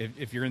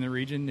if you're in the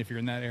region, if you're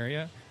in that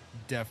area,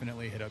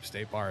 definitely hit up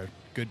State Bar.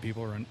 Good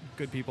people in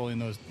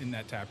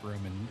that tap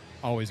room, and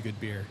always good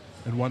beer.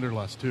 And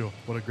Wanderlust too.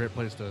 What a great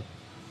place to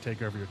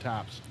take over your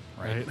taps.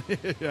 Right.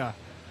 Yeah.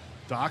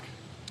 Doc?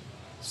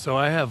 So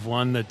I have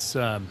one that's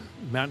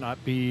might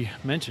not be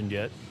mentioned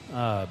yet.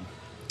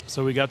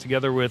 So we got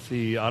together with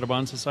the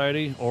Audubon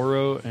Society,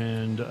 Oro,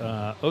 and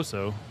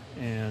Oso.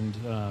 And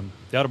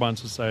the Audubon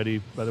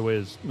Society, by the way,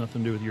 has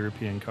nothing to do with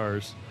European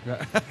cars.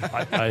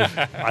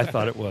 I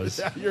thought it was.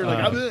 Yeah, you're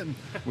like, I'm in.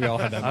 We all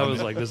had that. I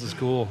was like, this is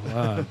cool.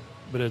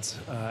 But it's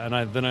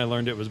then I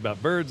learned it was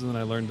about birds, and then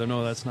I learned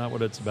no, that's not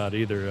what it's about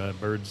either.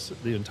 Birds,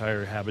 the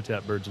entire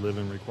habitat birds live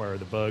in, require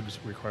the bugs,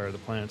 require the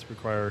plants,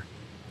 require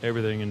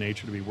everything in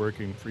nature to be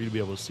working for you to be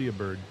able to see a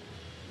bird.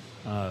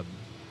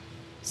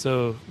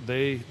 So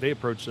they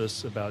approached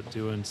us about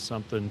doing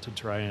something to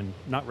try and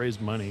not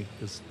raise money,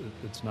 because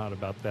it's not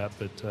about that,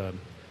 but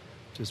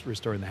just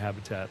restoring the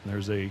habitat. And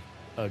there's a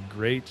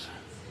great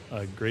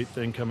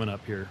thing coming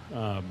up here.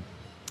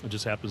 It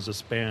just happens to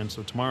span.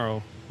 So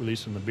tomorrow,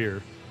 releasing the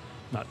beer,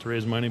 not to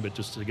raise money, but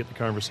just to get the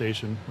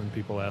conversation when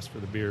people ask for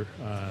the beer.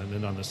 And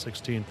then on the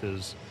 16th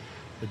is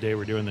the day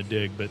we're doing the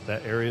dig. But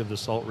that area of the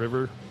Salt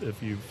River,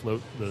 if you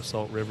float the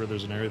Salt River,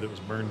 there's an area that was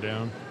burned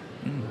down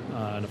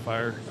in a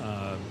fire.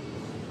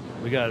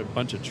 we got a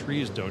bunch of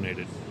trees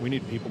donated. We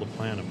need people to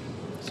plant them.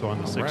 So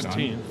on the Right on.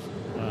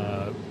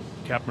 16th,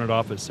 capping it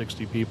off at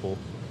 60 people,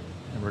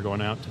 and we're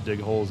going out to dig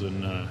holes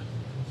and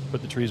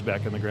put the trees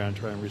back in the ground,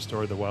 try and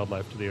restore the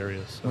wildlife to the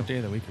area. So What day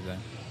of the week is that?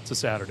 it's a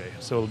Saturday,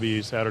 so it'll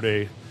be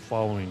Saturday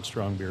following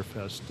Strong Beer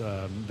Fest.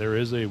 There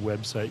is a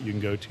website you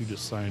can go to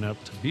sign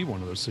up to be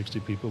one of those 60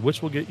 people,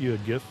 which will get you a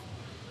gift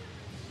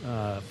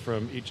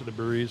from each of the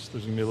breweries.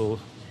 There's going to be a little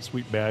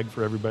sweet bag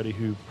for everybody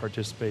who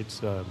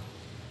participates.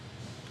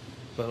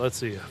 But let's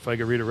see if I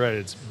can read it right.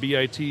 It's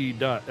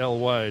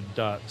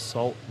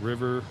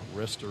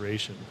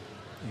bit.ly.saltriverrestoration.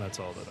 And that's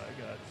all that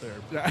I got there.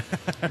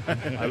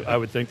 I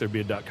would think there'd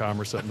be a .com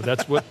or something, but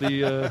that's what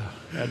the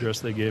address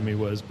they gave me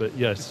was. But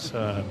yes,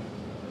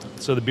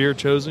 so the beer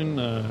chosen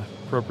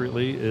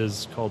appropriately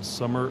is called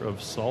Summer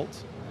of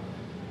Salt,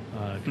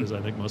 because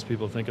I think most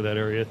people think of that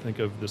area, think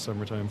of the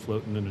summertime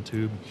floating in a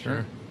tube.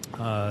 Sure.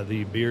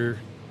 The beer,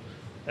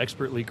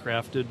 expertly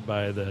crafted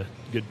by the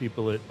good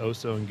people at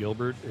Oso and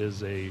Gilbert,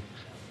 is a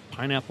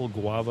pineapple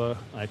guava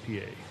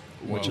IPA,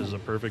 which Whoa. is a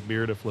perfect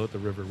beer to float the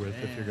river with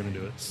if you're going to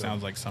do it. So,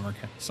 Sounds like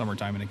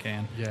summertime in a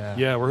can.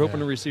 yeah, we're hoping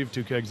to receive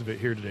 2 kegs of it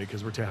here today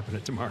because we're tapping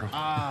it tomorrow.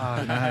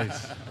 Ah,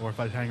 nice. Or if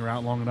I hang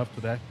around long enough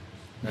today.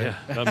 Yeah,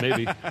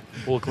 maybe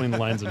we'll clean the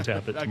lines and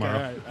tap it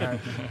tomorrow. Okay, all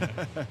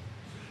right.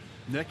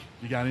 Nick,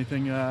 you got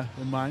anything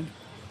in mind?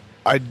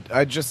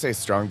 I'd just say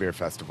Strong Beer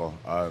Festival.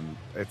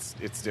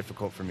 It's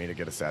difficult for me to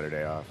get a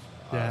Saturday off.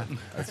 Yeah.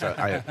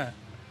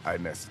 I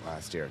missed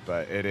last year,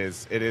 but it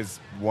is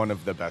one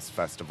of the best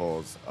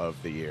festivals of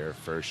the year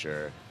for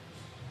sure.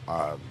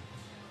 A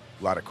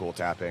lot of cool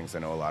tappings. I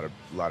know a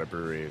lot of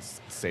breweries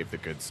save the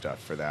good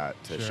stuff for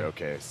that to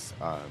showcase.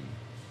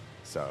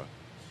 So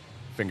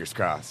fingers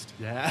crossed.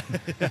 Yeah.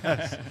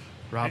 Yes.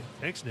 Rob? Hey,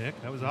 thanks, Nick.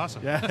 That was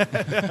awesome.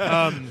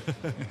 Yeah.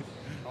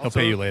 He'll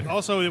pay you later.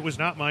 Also, it was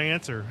not my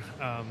answer.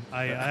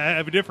 I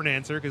have a different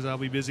answer because I'll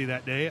be busy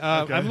that day.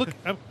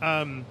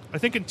 I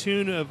think in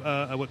tune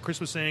of what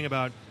Chris was saying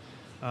about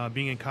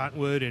being in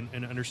Cottonwood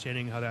and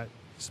understanding how that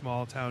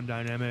small town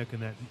dynamic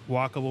and that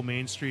walkable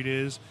Main Street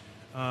is.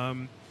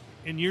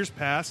 In years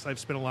past, I've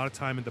spent a lot of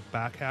time in the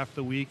back half of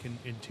the week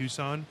in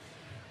Tucson.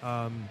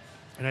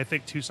 And I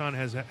think Tucson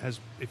has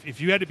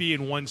if you had to be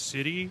in one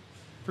city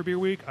for Beer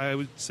Week, I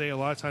would say a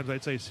lot of times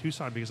I'd say it's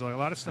Tucson because a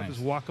lot of stuff is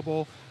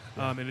walkable.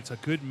 And it's a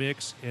good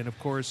mix, and of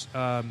course,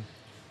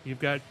 you've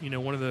got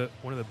one of the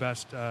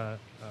best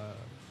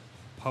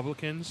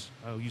publicans.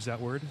 I'll use that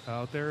word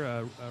out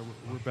there.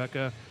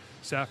 Rebecca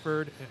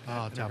Safford and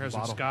her Top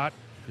husband Bottle. Scott,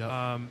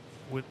 Yep.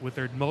 with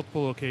their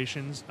multiple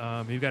locations.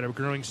 You've got a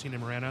growing scene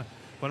in Marana.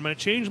 But I'm going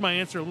to change my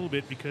answer a little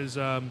bit because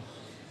I'm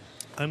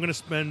going to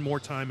spend more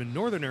time in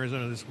northern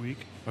Arizona this week.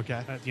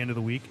 Okay. At the end of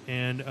the week,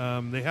 and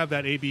they have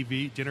that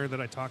ABV dinner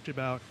that I talked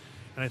about,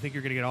 and I think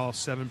you're going to get all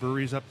 7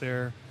 breweries up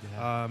there.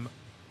 Yeah.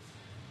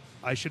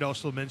 I should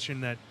also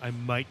mention that I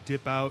might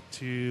dip out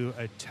to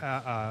a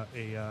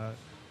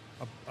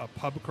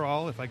pub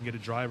crawl if I can get a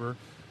driver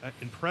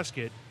in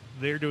Prescott.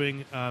 They're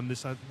doing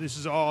this. This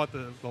is all at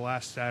the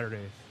last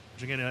Saturday,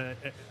 which again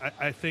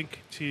I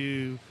think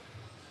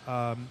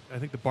I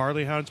think the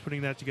Barley Hound's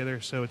putting that together.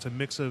 So it's a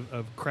mix of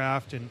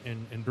craft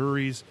and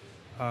breweries.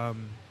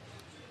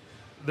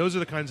 Those are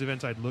the kinds of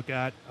events I'd look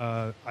at.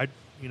 As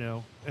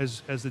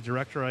the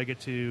director, I get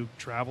to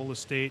travel the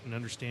state and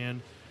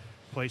understand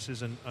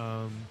places, and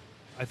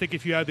I think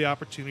if you have the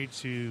opportunity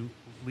to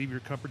leave your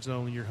comfort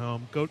zone in your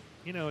home, go.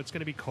 It's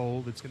going to be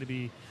cold. It's going to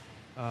be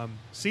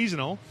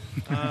seasonal.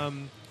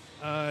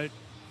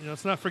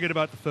 Let's not forget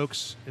about the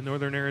folks in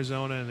northern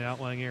Arizona and the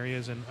outlying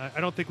areas. And I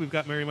don't think we've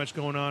got very much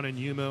going on in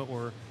Yuma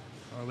or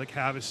Lake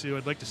Havasu.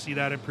 I'd like to see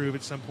that improve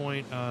at some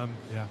point. They're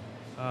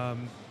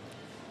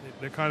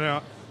kind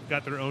of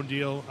got their own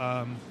deal.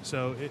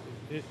 So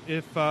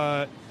if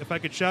I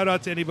could shout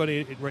out to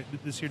anybody,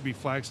 this year would be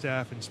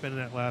Flagstaff and spending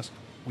that last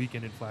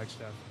weekend in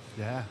Flagstaff.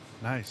 Yeah,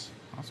 nice.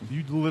 Awesome.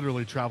 You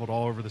literally traveled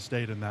all over the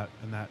state in that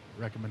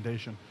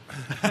recommendation.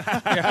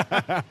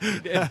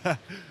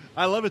 I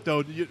love it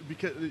though,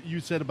 because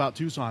you said about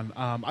Tucson.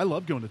 I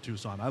love going to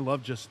Tucson. I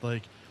love just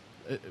like,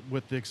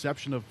 with the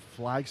exception of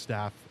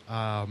Flagstaff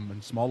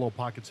and small little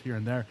pockets here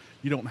and there,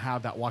 you don't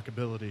have that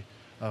walkability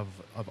of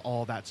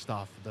all that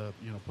stuff. The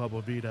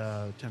Pueblo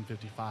Vita,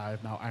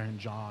 1055, now Iron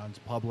John's,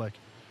 Public.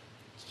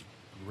 It's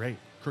great.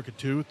 Crooked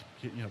Tooth,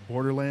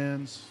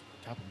 Borderlands,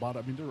 Tapple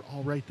Bottom. I mean, they're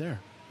all right there.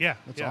 Yeah,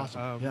 That's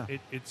awesome.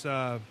 It's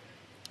I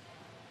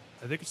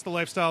think it's the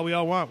lifestyle we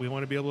all want. We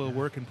want to be able to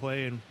work and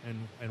play and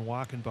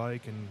walk and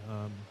bike, and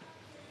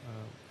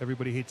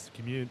everybody hates to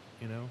commute,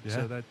 Yeah.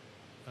 So that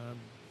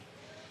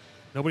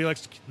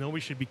nobody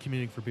should be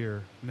commuting for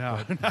beer. No.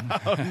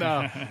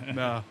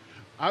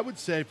 I would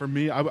say for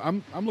me,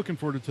 I'm looking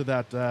forward to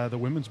that the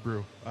women's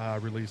brew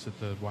release at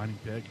the Whining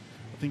Pig.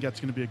 I think that's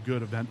going to be a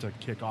good event to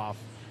kick off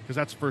because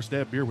that's the first day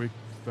of Beer Week,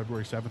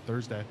 February 7th,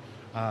 Thursday.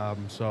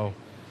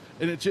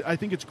 And I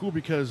think it's cool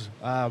because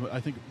I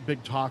think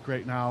big talk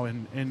right now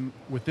and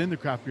within the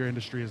craft beer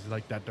industry is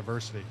like that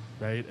diversity,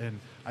 right? And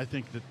I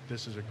think that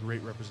this is a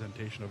great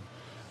representation of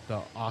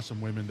the awesome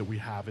women that we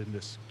have in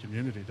this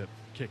community that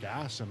kick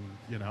ass, and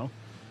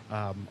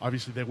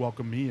obviously they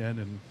welcome me in,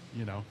 and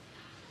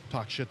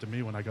talk shit to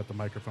me when I got the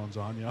microphones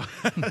on.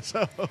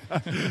 So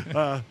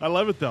I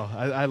love it though.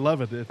 I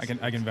love it. I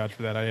can vouch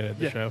for that. I had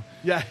the show.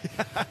 Yeah,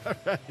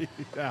 right.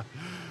 Yeah.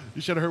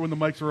 You should have heard when the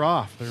mics were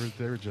off.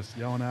 They were just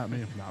yelling at me.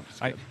 No, I'm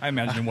just kidding. I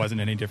imagine it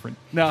wasn't any different.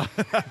 No.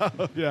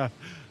 Yeah.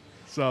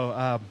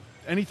 So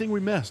anything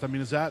we missed? I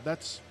mean, we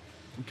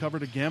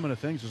covered a gamut of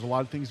things. There's a lot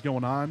of things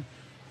going on.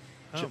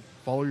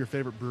 Follow your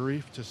favorite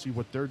brewery to see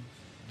what they're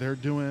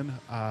doing.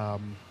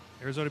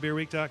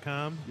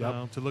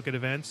 ArizonaBeerWeek.com to look at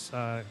events.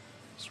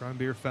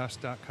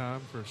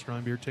 StrongBeerFest.com for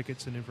strong beer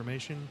tickets and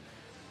information.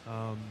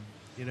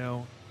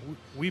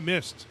 We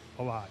missed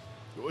a lot.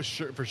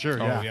 Sure, for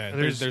sure. Oh, yeah.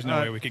 There's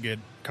no way we could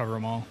cover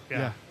them all.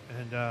 Yeah.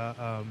 And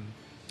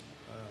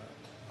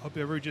hope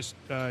everybody just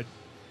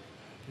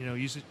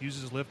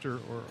uses Lyft or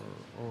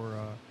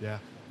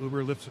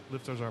Uber.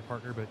 Lyft is our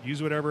partner, but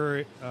use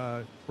whatever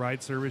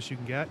ride service you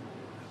can get.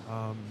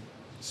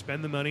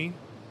 Spend the money,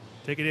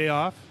 take a day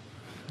off.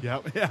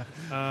 Yep. Yeah.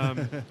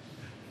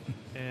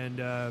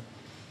 And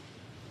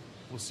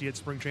we'll see you at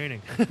spring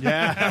training.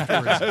 Yeah.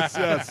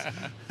 yes.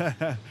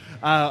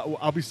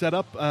 I'll be set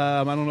up.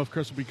 I don't know if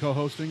Chris will be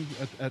co-hosting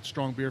at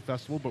Strong Beer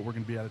Festival, but we're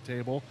going to be at a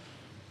table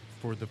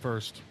for the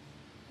first,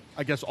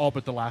 I guess, all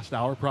but the last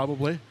hour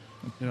probably.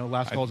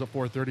 Last call is at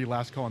 4:30.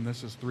 Last call on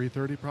this is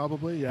 3:30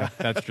 probably. Yeah.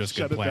 That's just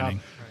good Shut it down. planning.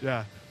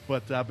 Yeah.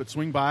 But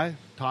swing by,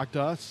 talk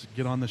to us,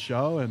 get on the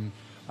show, and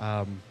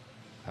have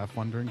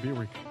fun during Beer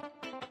Week.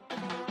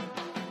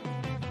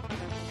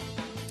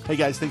 Hey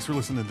guys, thanks for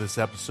listening to this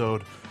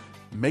episode.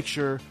 Make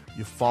sure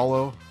you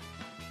follow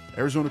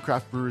Arizona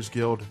Craft Brewers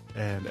Guild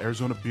and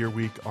Arizona Beer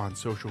Week on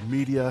social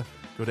media.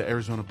 Go to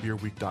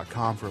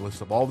ArizonaBeerWeek.com for a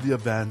list of all of the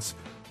events.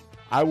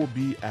 I will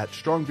be at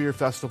Strong Beer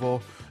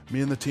Festival.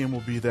 Me and the team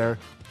will be there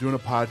doing a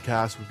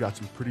podcast. We've got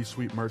some pretty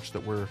sweet merch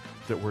that we're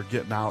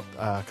getting out.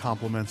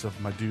 Compliments of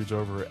my dudes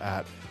over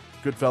at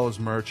Goodfellas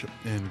Merch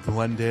in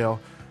Glendale.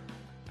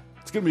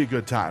 It's going to be a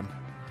good time.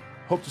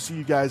 Hope to see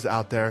you guys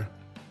out there.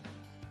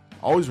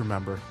 Always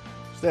remember,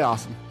 stay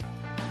awesome.